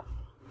tire shop,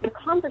 the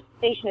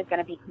conversation is going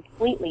to be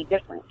completely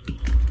different.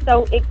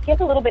 So it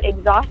gets a little bit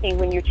exhausting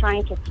when you're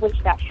trying to switch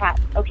that hat.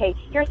 Okay,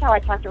 here's how I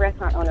talk to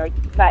restaurant owners,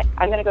 but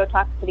I'm going to go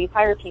talk to these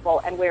tire people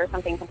and wear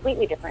something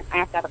completely different. I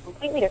have to have a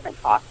completely different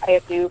talk. I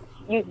have to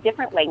use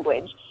different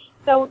language.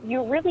 So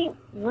you're really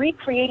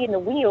recreating the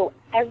wheel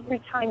every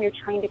time you're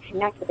trying to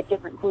connect with a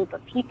different group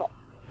of people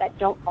that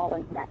don't fall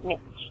into that niche.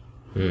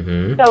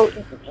 So,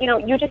 you know,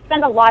 you just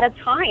spend a lot of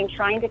time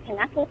trying to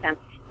connect with them.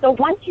 So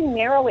once you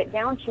narrow it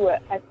down to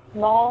a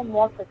small,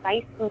 more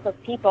precise group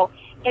of people,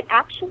 it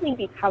actually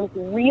becomes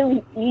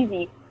really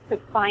easy to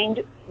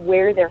find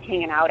where they're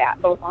hanging out at,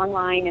 both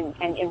online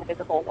and in the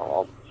physical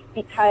world,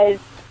 because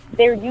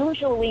they're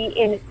usually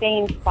in the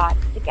same spots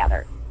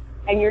together.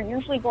 And you're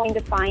usually going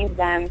to find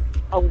them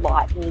a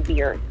lot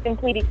easier,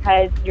 simply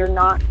because you're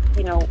not,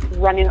 you know,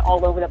 running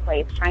all over the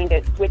place trying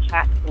to switch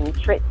hats and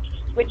switch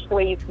the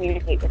way you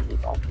communicate with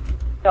people.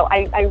 So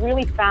I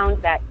really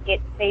found that it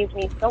saved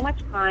me so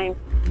much time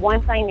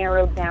once I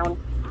narrowed down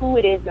who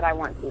it is that I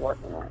want to be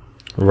working with.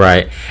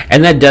 Right.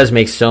 And that does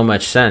make so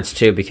much sense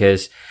too,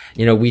 because,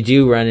 you know, we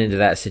do run into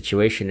that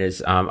situation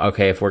is,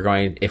 okay, if we're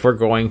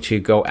going to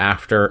go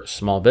after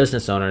small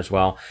business owners,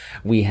 well,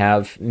 we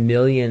have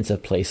millions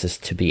of places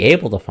to be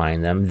able to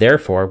find them.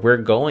 Therefore, we're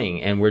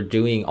going and we're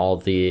doing all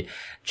the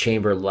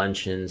chamber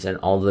luncheons and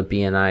all the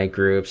BNI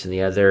groups and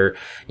the other,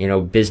 you know,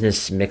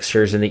 business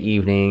mixers in the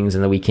evenings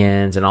and the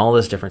weekends and all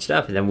this different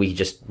stuff. And then we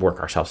just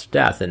work ourselves to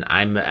death. And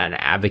I'm an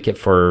advocate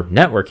for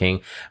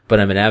networking, but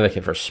I'm an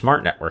advocate for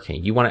smart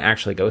networking. You want to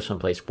actually go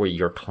someplace where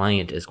your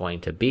client is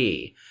going to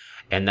be.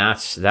 And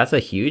that's a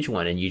huge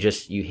one. And you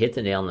hit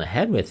the nail on the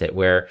head with it,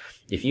 where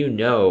if you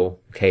know,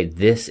 okay,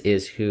 this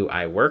is who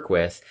I work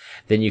with,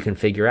 then you can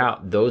figure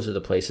out those are the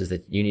places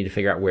that you need to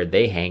figure out where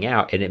they hang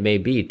out. And it may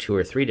be 2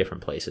 or 3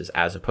 different places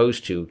as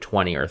opposed to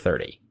 20 or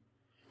 30.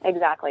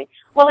 Exactly.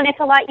 Well, and it's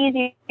a lot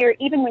easier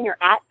even when you're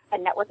at a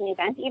networking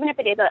event, even if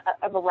it is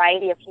a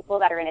variety of people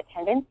that are in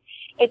attendance,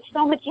 it's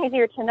so much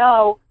easier to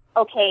know,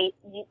 okay,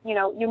 you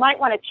know, you might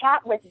want to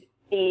chat with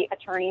the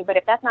attorney, but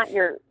if that's not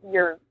your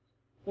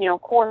you know,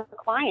 core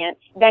client,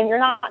 then you're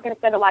not going to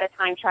spend a lot of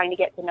time trying to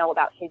get to know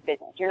about his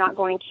business. You're not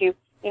going to,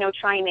 you know,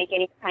 try and make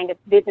any kind of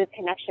business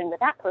connection with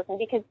that person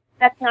because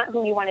that's not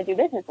who you want to do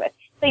business with.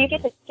 So you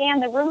get to scan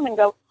the room and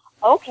go,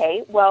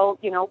 okay, well,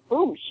 you know,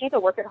 boom, she's a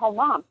work-at-home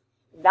mom.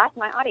 That's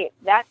my audience.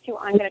 That's who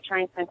I'm going to try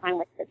and spend time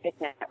with this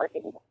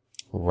networking.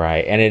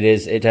 Right. And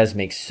it does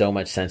make so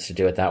much sense to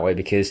do it that way,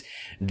 because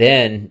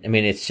then, I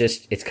mean, it's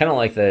kind of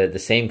like the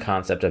same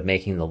concept of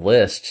making the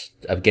list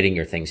of getting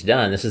your things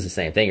done. This is the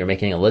same thing. You're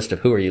making a list of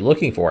who are you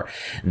looking for.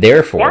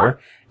 Therefore,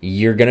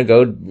 you're going to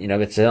go, you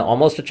know, it's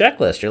almost a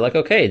checklist. You're like,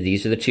 okay,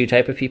 these are the 2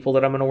 type of people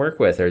that I'm going to work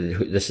with, or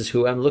this is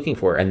who I'm looking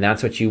for. And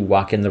that's what you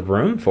walk in the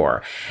room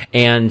for.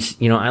 And,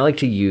 you know, I like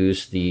to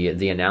use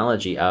the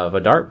analogy of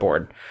a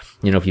dartboard.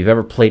 You know, if you've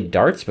ever played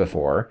darts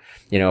before,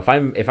 you know, if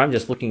I'm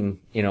just looking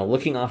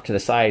off to the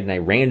side and I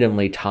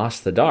randomly toss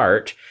the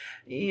dart,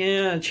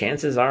 yeah,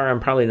 chances are I'm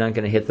probably not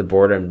going to hit the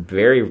board. I'm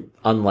very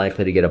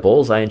unlikely to get a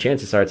bullseye, and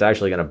chances are it's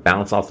actually going to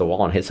bounce off the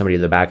wall and hit somebody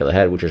in the back of the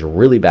head, which is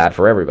really bad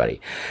for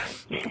everybody.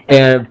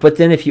 But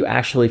then if you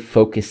actually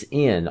focus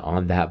in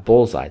on that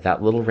bullseye,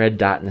 that little red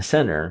dot in the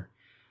center,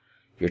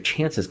 your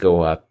chances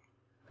go up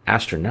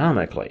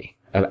astronomically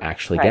of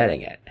actually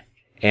getting it.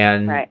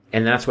 And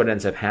that's what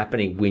ends up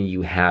happening when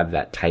you have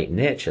that tight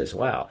niche as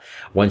well.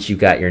 Once you've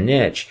got your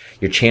niche,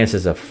 your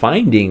chances of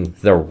finding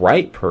the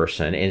right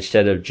person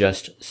instead of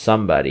just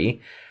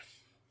somebody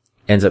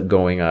ends up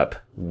going up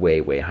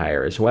way, way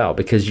higher as well,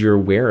 because you're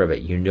aware of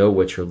it. You know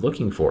what you're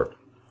looking for.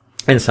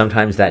 And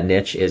sometimes that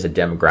niche is a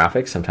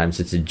demographic, sometimes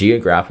it's a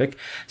geographic,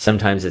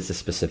 sometimes it's a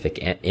specific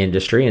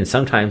industry, and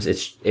sometimes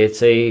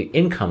it's a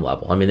income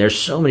level. I mean, there's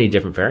so many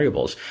different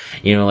variables.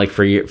 You know, like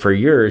for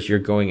yours, you're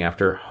going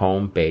after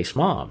home-based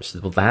moms.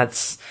 Well,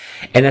 that's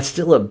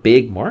still a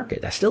big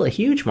market. That's still a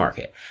huge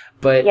market.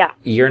 But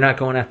you're not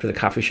going after the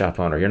coffee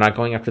shop owner. You're not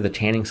going after the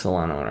tanning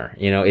salon owner.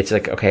 You know, it's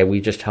like, okay, we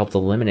just helped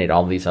eliminate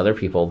all these other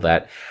people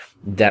that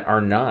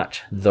are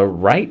not the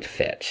right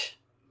fit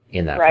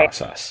in that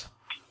process.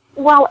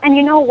 Well, and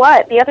you know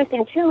what? The other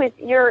thing too is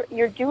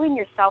you're doing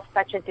yourself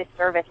such a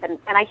disservice, and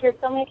I hear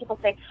so many people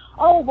say,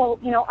 "Oh, well,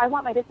 I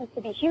want my business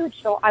to be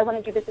huge, so I want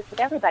to do business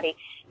with everybody."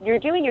 You're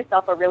doing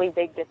yourself a really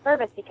big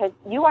disservice because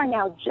you are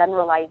now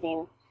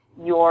generalizing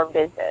your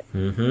business.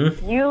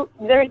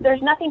 Mm-hmm.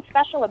 There's nothing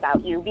special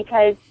about you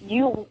because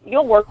you'll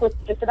work with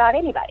just about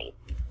anybody.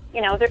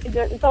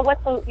 So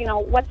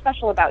what's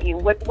special about you?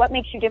 What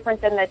makes you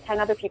different than the 10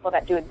 other people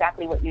that do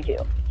exactly what you do?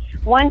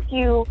 Once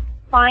you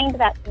find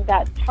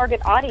that target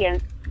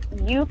audience,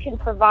 you can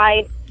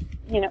provide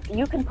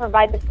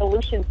the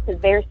solutions to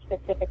their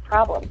specific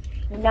problems.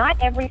 Not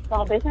every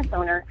small business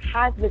owner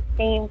has the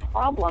same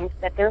problems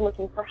that they're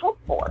looking for help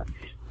for.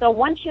 So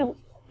once you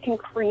can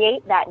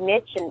create that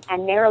niche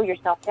and narrow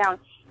yourself down,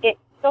 it's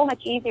so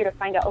much easier to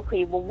find out,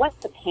 okay, well, what's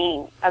the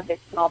pain of this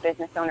small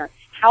business owner?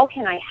 How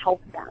can I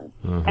help them?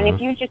 Mm-hmm. And if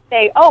you just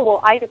say, oh,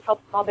 well, I just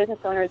help small business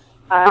owners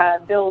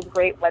build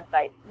great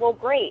websites. Well,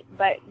 great,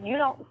 but you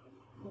don't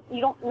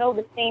know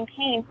the same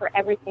pain for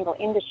every single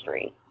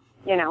industry.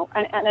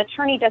 An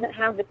attorney doesn't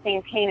have the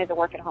same pain as a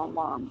work-at-home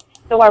mom.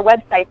 So our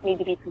websites need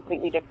to be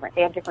completely different.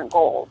 They have different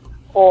goals.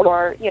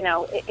 Or,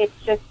 it's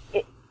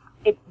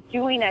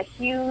doing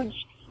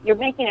you're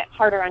making it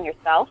harder on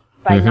yourself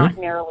by mm-hmm. not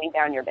narrowing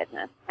down your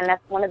business. And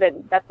that's one of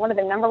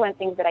the number one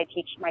things that I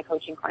teach my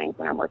coaching clients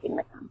when I'm working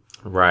with them.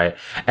 Right.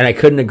 And I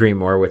couldn't agree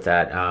more with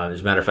that.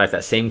 As a matter of fact,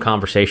 that same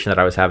conversation that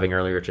I was having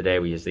earlier today,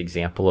 we used the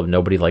example of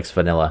nobody likes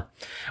vanilla.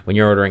 When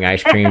you're ordering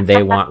ice cream,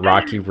 they want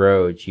Rocky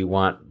Road. You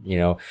want,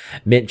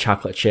 mint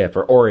chocolate chip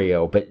or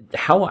Oreo. But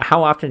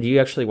how often do you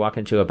actually walk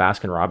into a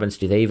Baskin Robbins?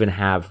 Do they even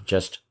have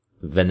just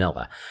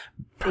vanilla?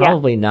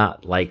 Probably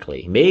not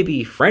likely.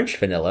 Maybe French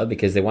vanilla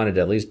because they wanted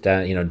to at least,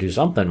 do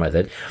something with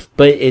it.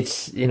 But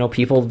it's,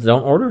 people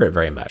don't order it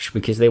very much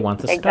because they want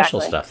the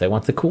special stuff. They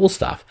want the cool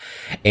stuff.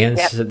 And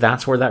so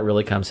that's where that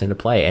really comes into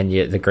play. And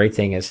the great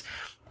thing is,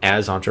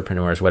 as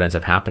entrepreneurs, what ends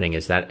up happening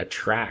is that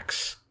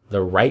attracts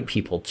the right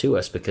people to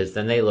us because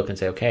then they look and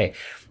say, okay,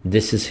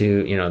 this is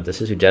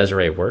who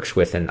Desiree works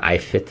with and I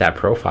fit that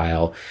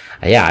profile.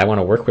 Yeah, I want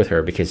to work with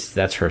her because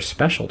that's her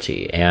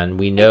specialty. And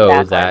we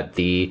know that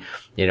the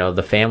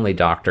family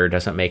doctor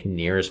doesn't make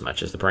near as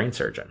much as the brain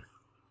surgeon.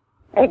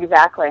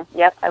 Exactly.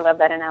 Yep. I love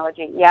that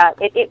analogy. Yeah,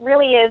 it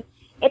really is.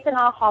 It's an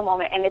aha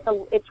moment, and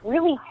it's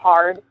really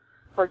hard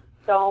for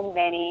so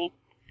many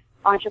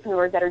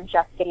entrepreneurs that are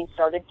just getting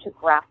started to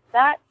grasp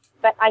that.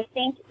 But I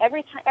think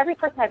every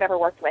person I've ever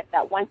worked with,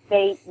 that once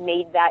they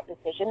made that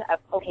decision of,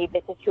 okay,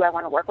 this is who I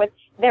want to work with,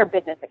 their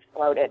business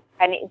exploded.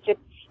 And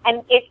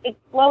it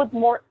explodes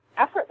more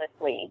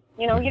effortlessly.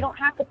 You don't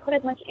have to put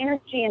as much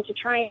energy into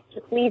trying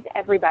to please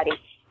everybody.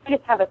 You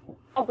just have a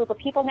small group of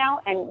people now,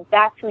 and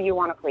that's who you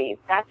want to please.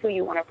 That's who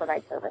you want to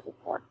provide services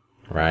for.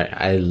 Right.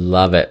 I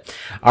love it.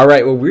 All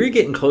right. Well, we're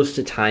getting close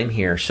to time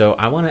here. So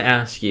I want to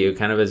ask you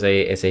kind of as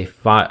a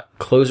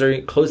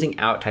closing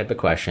out type of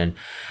question.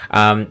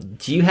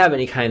 Do you have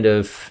any kind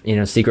of,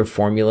 secret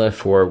formula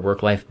for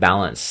work-life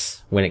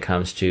balance when it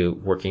comes to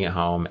working at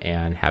home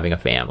and having a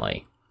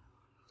family?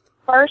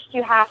 First,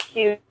 you have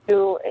to,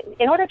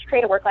 in order to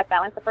create a work-life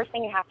balance, the first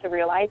thing you have to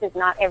realize is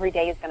not every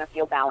day is going to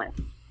feel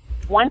balanced.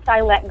 Once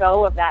I let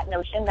go of that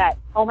notion that,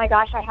 oh my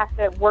gosh, I have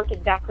to work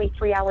exactly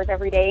 3 hours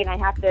every day and I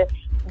have to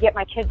get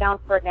my kid down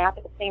for a nap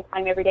at the same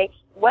time every day.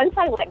 Once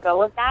I let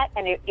go of that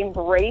and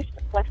embraced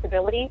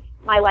flexibility,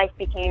 my life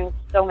became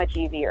so much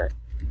easier.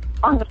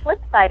 On the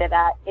flip side of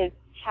that is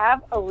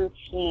have a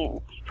routine.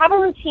 Have a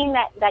routine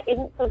that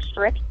isn't so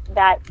strict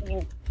that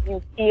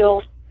you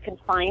feel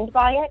confined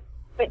by it,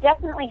 but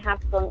definitely have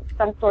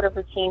some sort of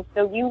routine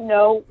so you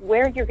know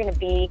where you're going to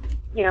be,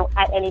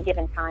 at any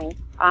given time.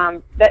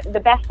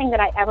 The best thing that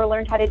I ever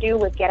learned how to do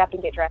was get up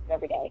and get dressed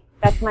every day.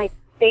 That's my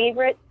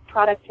favorite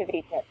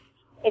productivity tip.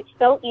 It's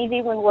so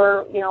easy when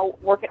we're,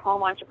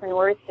 work-at-home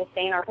entrepreneurs to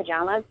stay in our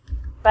pajamas,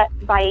 but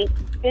by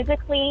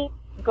physically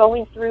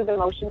going through the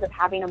motions of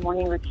having a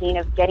morning routine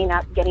of getting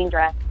up, getting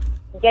dressed,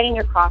 getting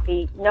your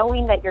coffee,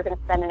 knowing that you're going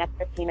to spend the next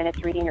 15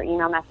 minutes reading your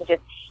email messages,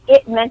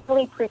 it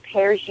mentally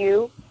prepares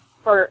you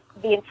for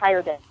the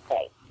entire day.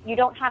 You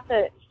don't have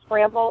to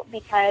scramble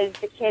because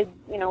the kids,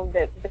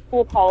 the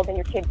school calls and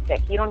your kid's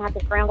sick. You don't have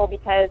to scramble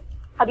because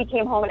hubby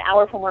came home an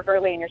hour from work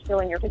early and you're still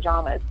in your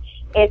pajamas.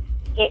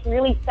 It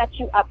really sets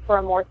you up for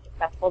a more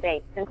successful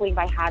day simply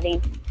by having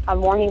a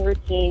morning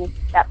routine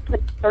that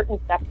puts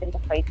certain steps into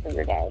place for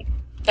your day.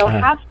 So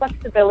have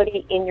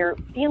flexibility in your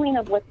feeling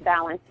of what's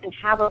balanced and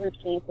have a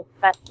routine to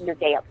set your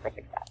day up for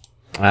success.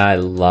 I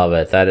love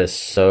it. That is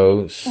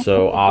so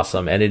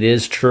awesome. And it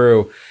is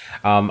true.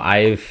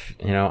 I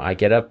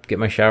get up, get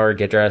my shower,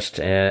 get dressed,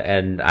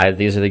 and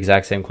these are the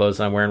exact same clothes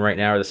I'm wearing right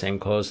now, are the same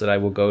clothes that I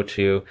will go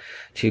to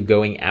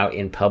going out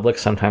in public.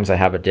 Sometimes I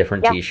have a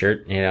different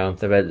t-shirt,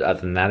 but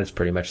other than that, it's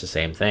pretty much the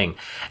same thing.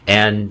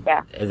 And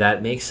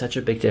that makes such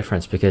a big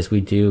difference because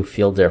we do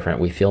feel different.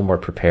 We feel more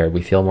prepared.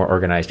 We feel more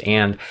organized.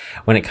 And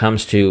when it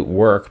comes to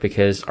work,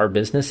 because our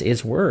business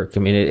is work. I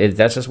mean,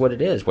 that's just what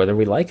it is, whether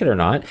we like it or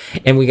not.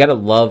 And we got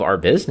to love our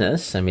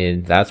business. I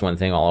mean, that's one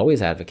thing I'll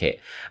always advocate,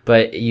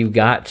 but you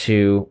got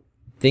to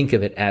think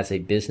of it as a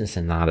business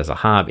and not as a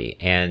hobby.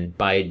 And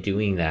by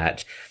doing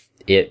that,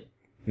 it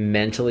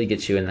mentally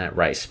gets you in that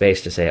right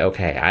space to say,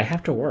 okay, I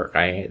have to work.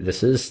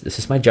 This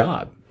is my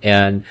job.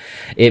 And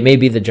it may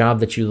be the job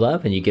that you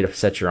love and you get to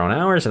set your own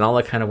hours and all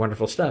that kind of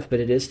wonderful stuff,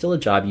 but it is still a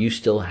job. You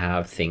still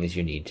have things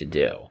you need to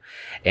do.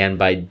 And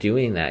by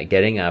doing that,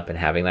 getting up and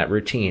having that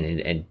routine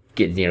and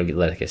get,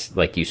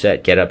 like you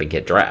said, get up and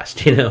get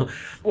dressed,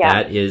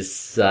 that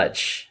is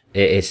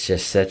it's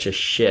just such a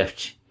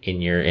shift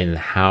in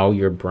how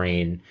your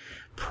brain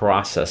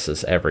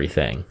processes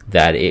everything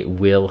that it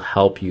will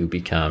help you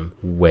become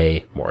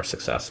way more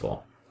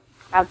successful.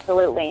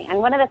 Absolutely. And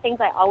one of the things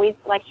I always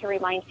like to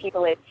remind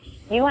people is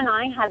you and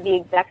I have the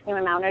exact same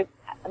amount of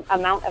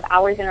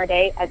hours in our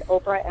day as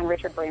Oprah and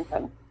Richard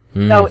Branson.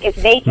 So if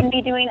they can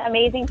be doing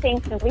amazing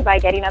things simply by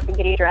getting up and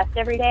getting dressed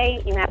every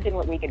day, imagine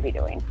what we could be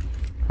doing.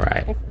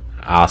 Right.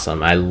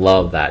 Awesome. I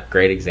love that.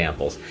 Great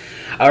examples.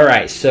 All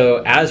right.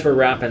 So as we're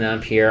wrapping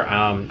up here,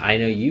 I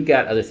know you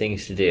got other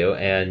things to do,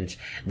 and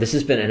this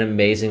has been an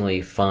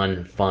amazingly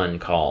fun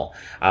call.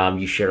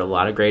 You shared a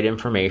lot of great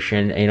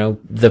information.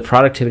 The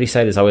productivity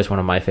side is always one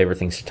of my favorite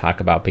things to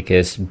talk about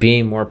because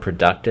being more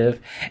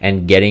productive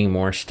and getting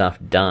more stuff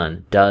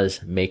done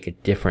does make a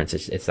difference.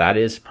 That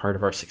is part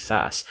of our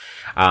success.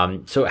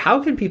 So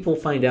how can people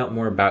find out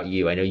more about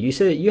you? I know you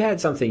said that you had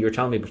something you were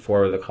telling me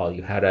before the call.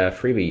 You had a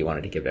freebie you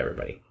wanted to give to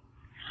everybody.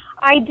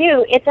 I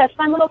do. It's a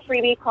fun little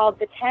freebie called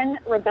The 10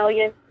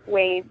 Rebellious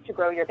Ways to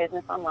Grow Your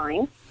Business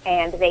Online,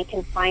 and they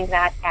can find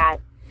that at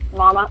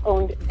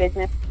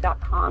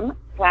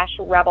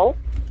mamaownedbusiness.com/rebel.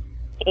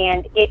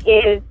 And it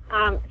is,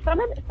 some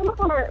of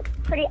them are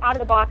pretty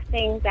out-of-the-box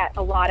things that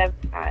a lot of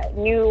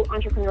new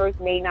entrepreneurs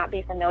may not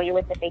be familiar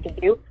with that they can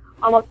do.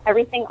 Almost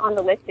everything on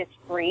the list is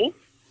free.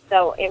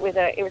 So it was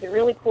a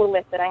really cool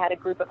list that I had a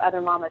group of other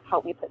mamas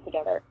help me put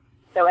together.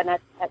 So, and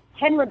that's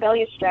 10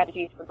 rebellious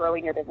strategies for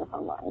growing your business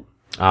online.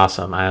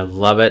 Awesome. I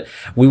love it.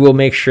 We will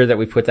make sure that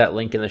we put that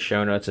link in the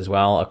show notes as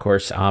well. Of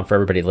course, for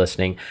everybody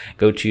listening,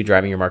 go to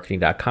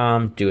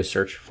drivingyourmarketing.com, do a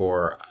search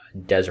for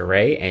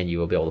Desiree, and you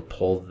will be able to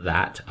pull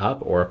that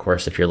up. Or, of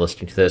course, if you're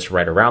listening to this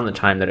right around the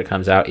time that it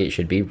comes out, it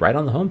should be right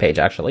on the homepage,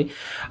 actually.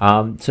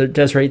 So,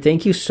 Desiree,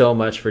 thank you so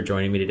much for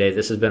joining me today.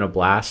 This has been a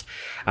blast.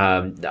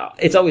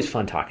 It's always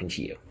fun talking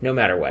to you, no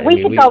matter what.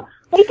 We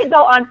could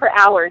go on for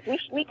hours.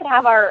 We could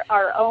have our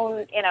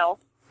own,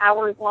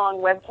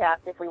 hours-long webcast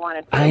if we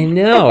wanted to. I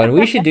know, and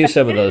we should do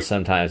some of those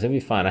sometimes. It'd be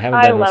fun. I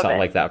haven't done something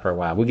like that for a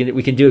while.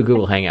 We can do a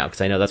Google Hangout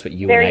because I know that's what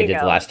you and I did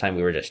the last time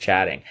we were just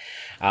chatting.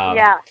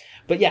 Yeah.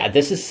 But yeah,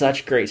 this is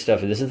such great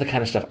stuff, and this is the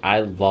kind of stuff I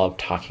love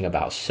talking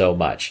about so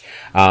much.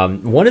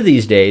 One of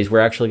these days,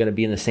 we're actually going to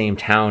be in the same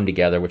town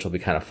together, which will be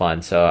kind of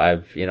fun.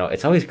 So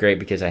it's always great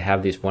because I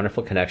have these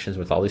wonderful connections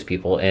with all these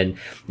people, and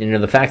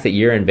the fact that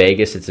you're in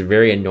Vegas, it's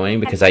very annoying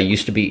because I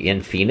used to be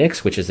in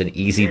Phoenix, which is an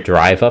easy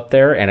drive up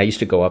there, and I used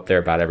to go up there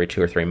about every 2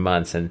 or 3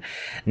 months. And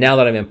now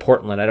that I'm in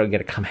Portland, I don't get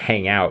to come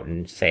hang out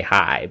and say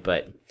hi,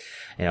 but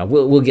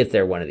we'll get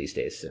there one of these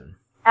days soon.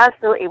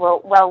 Absolutely.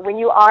 Well, when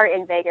you are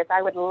in Vegas,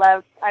 I would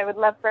love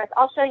for us.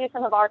 I'll show you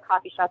some of our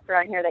coffee shops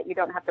around here that you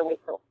don't have to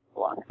wait so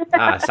long.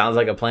 Sounds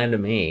like a plan to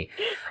me.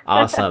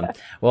 Awesome.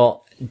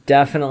 Well,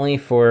 definitely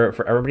for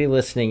everybody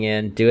listening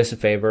in, do us a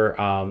favor.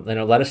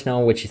 Let us know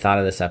what you thought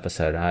of this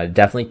episode.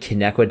 Definitely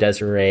connect with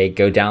Desiree.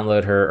 Go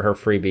download her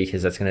freebie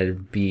because that's going to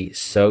be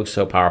so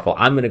powerful.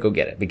 I'm going to go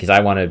get it because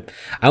I want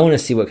to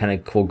see what kind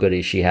of cool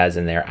goodies she has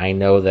in there. I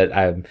know that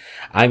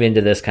I'm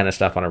into this kind of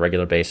stuff on a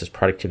regular basis.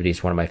 Productivity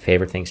is one of my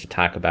favorite things to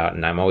talk about,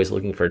 and I'm always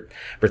looking for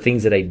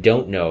things that I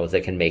don't know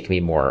that can make me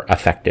more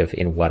effective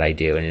in what I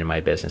do and in my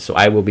business. So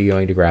I will be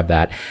going to grab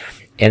that.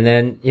 And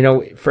then,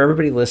 for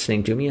everybody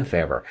listening, do me a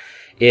favor.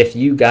 If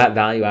you got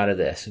value out of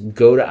this,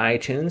 go to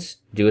iTunes,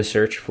 do a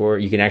search for,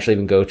 you can actually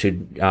even go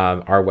to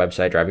our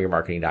website,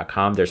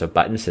 drivingyourmarketing.com. There's a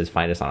button that says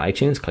find us on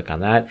iTunes. Click on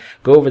that.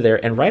 Go over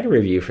there and write a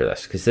review for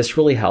this because this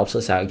really helps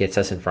us out, gets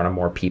us in front of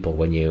more people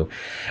when you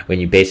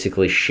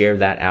basically share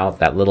that out,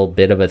 that little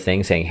bit of a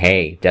thing saying,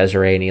 hey,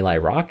 Desiree and Eli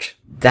rocked.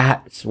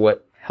 That's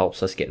what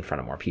helps us get in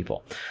front of more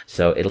people.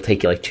 So it'll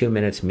take you like 2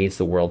 minutes, means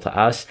the world to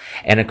us.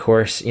 And of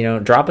course,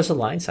 drop us a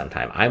line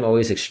sometime. I'm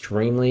always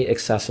extremely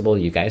accessible.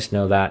 You guys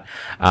know that.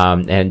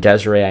 And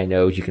Desiree, I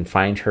know you can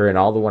find her in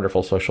all the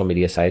wonderful social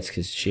media sites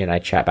because she and I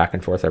chat back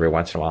and forth every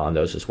once in a while on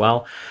those as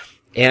well.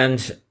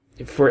 And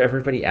for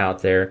everybody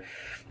out there,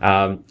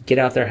 get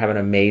out there, have an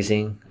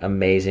amazing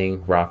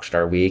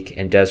Rockstar week.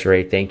 And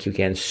Desiree, thank you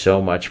again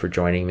so much for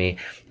joining me.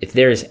 If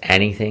there is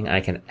anything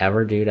I can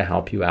ever do to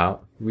help you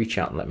out, reach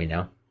out and let me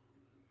know.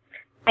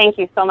 Thank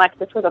you so much.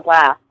 This was a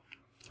blast.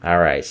 All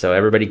right. So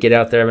everybody get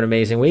out there, have an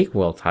amazing week.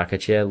 We'll talk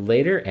at you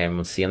later, and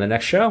we'll see you on the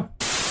next show.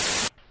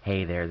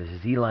 Hey there, this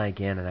is Eli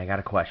again, and I got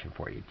a question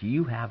for you. Do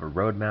you have a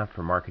roadmap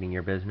for marketing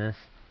your business?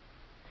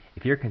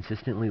 If you're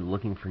consistently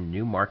looking for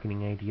new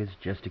marketing ideas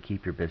just to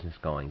keep your business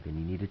going, then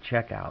you need to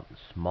check out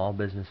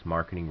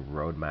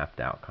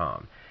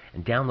smallbusinessmarketingroadmap.com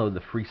and download the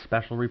free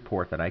special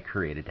report that I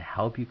created to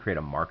help you create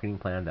a marketing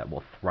plan that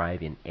will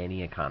thrive in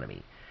any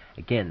economy.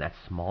 Again, that's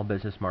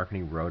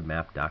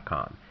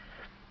smallbusinessmarketingroadmap.com.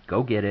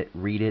 Go get it,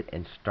 read it,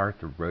 and start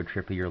the road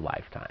trip of your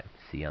lifetime.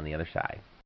 See you on the other side.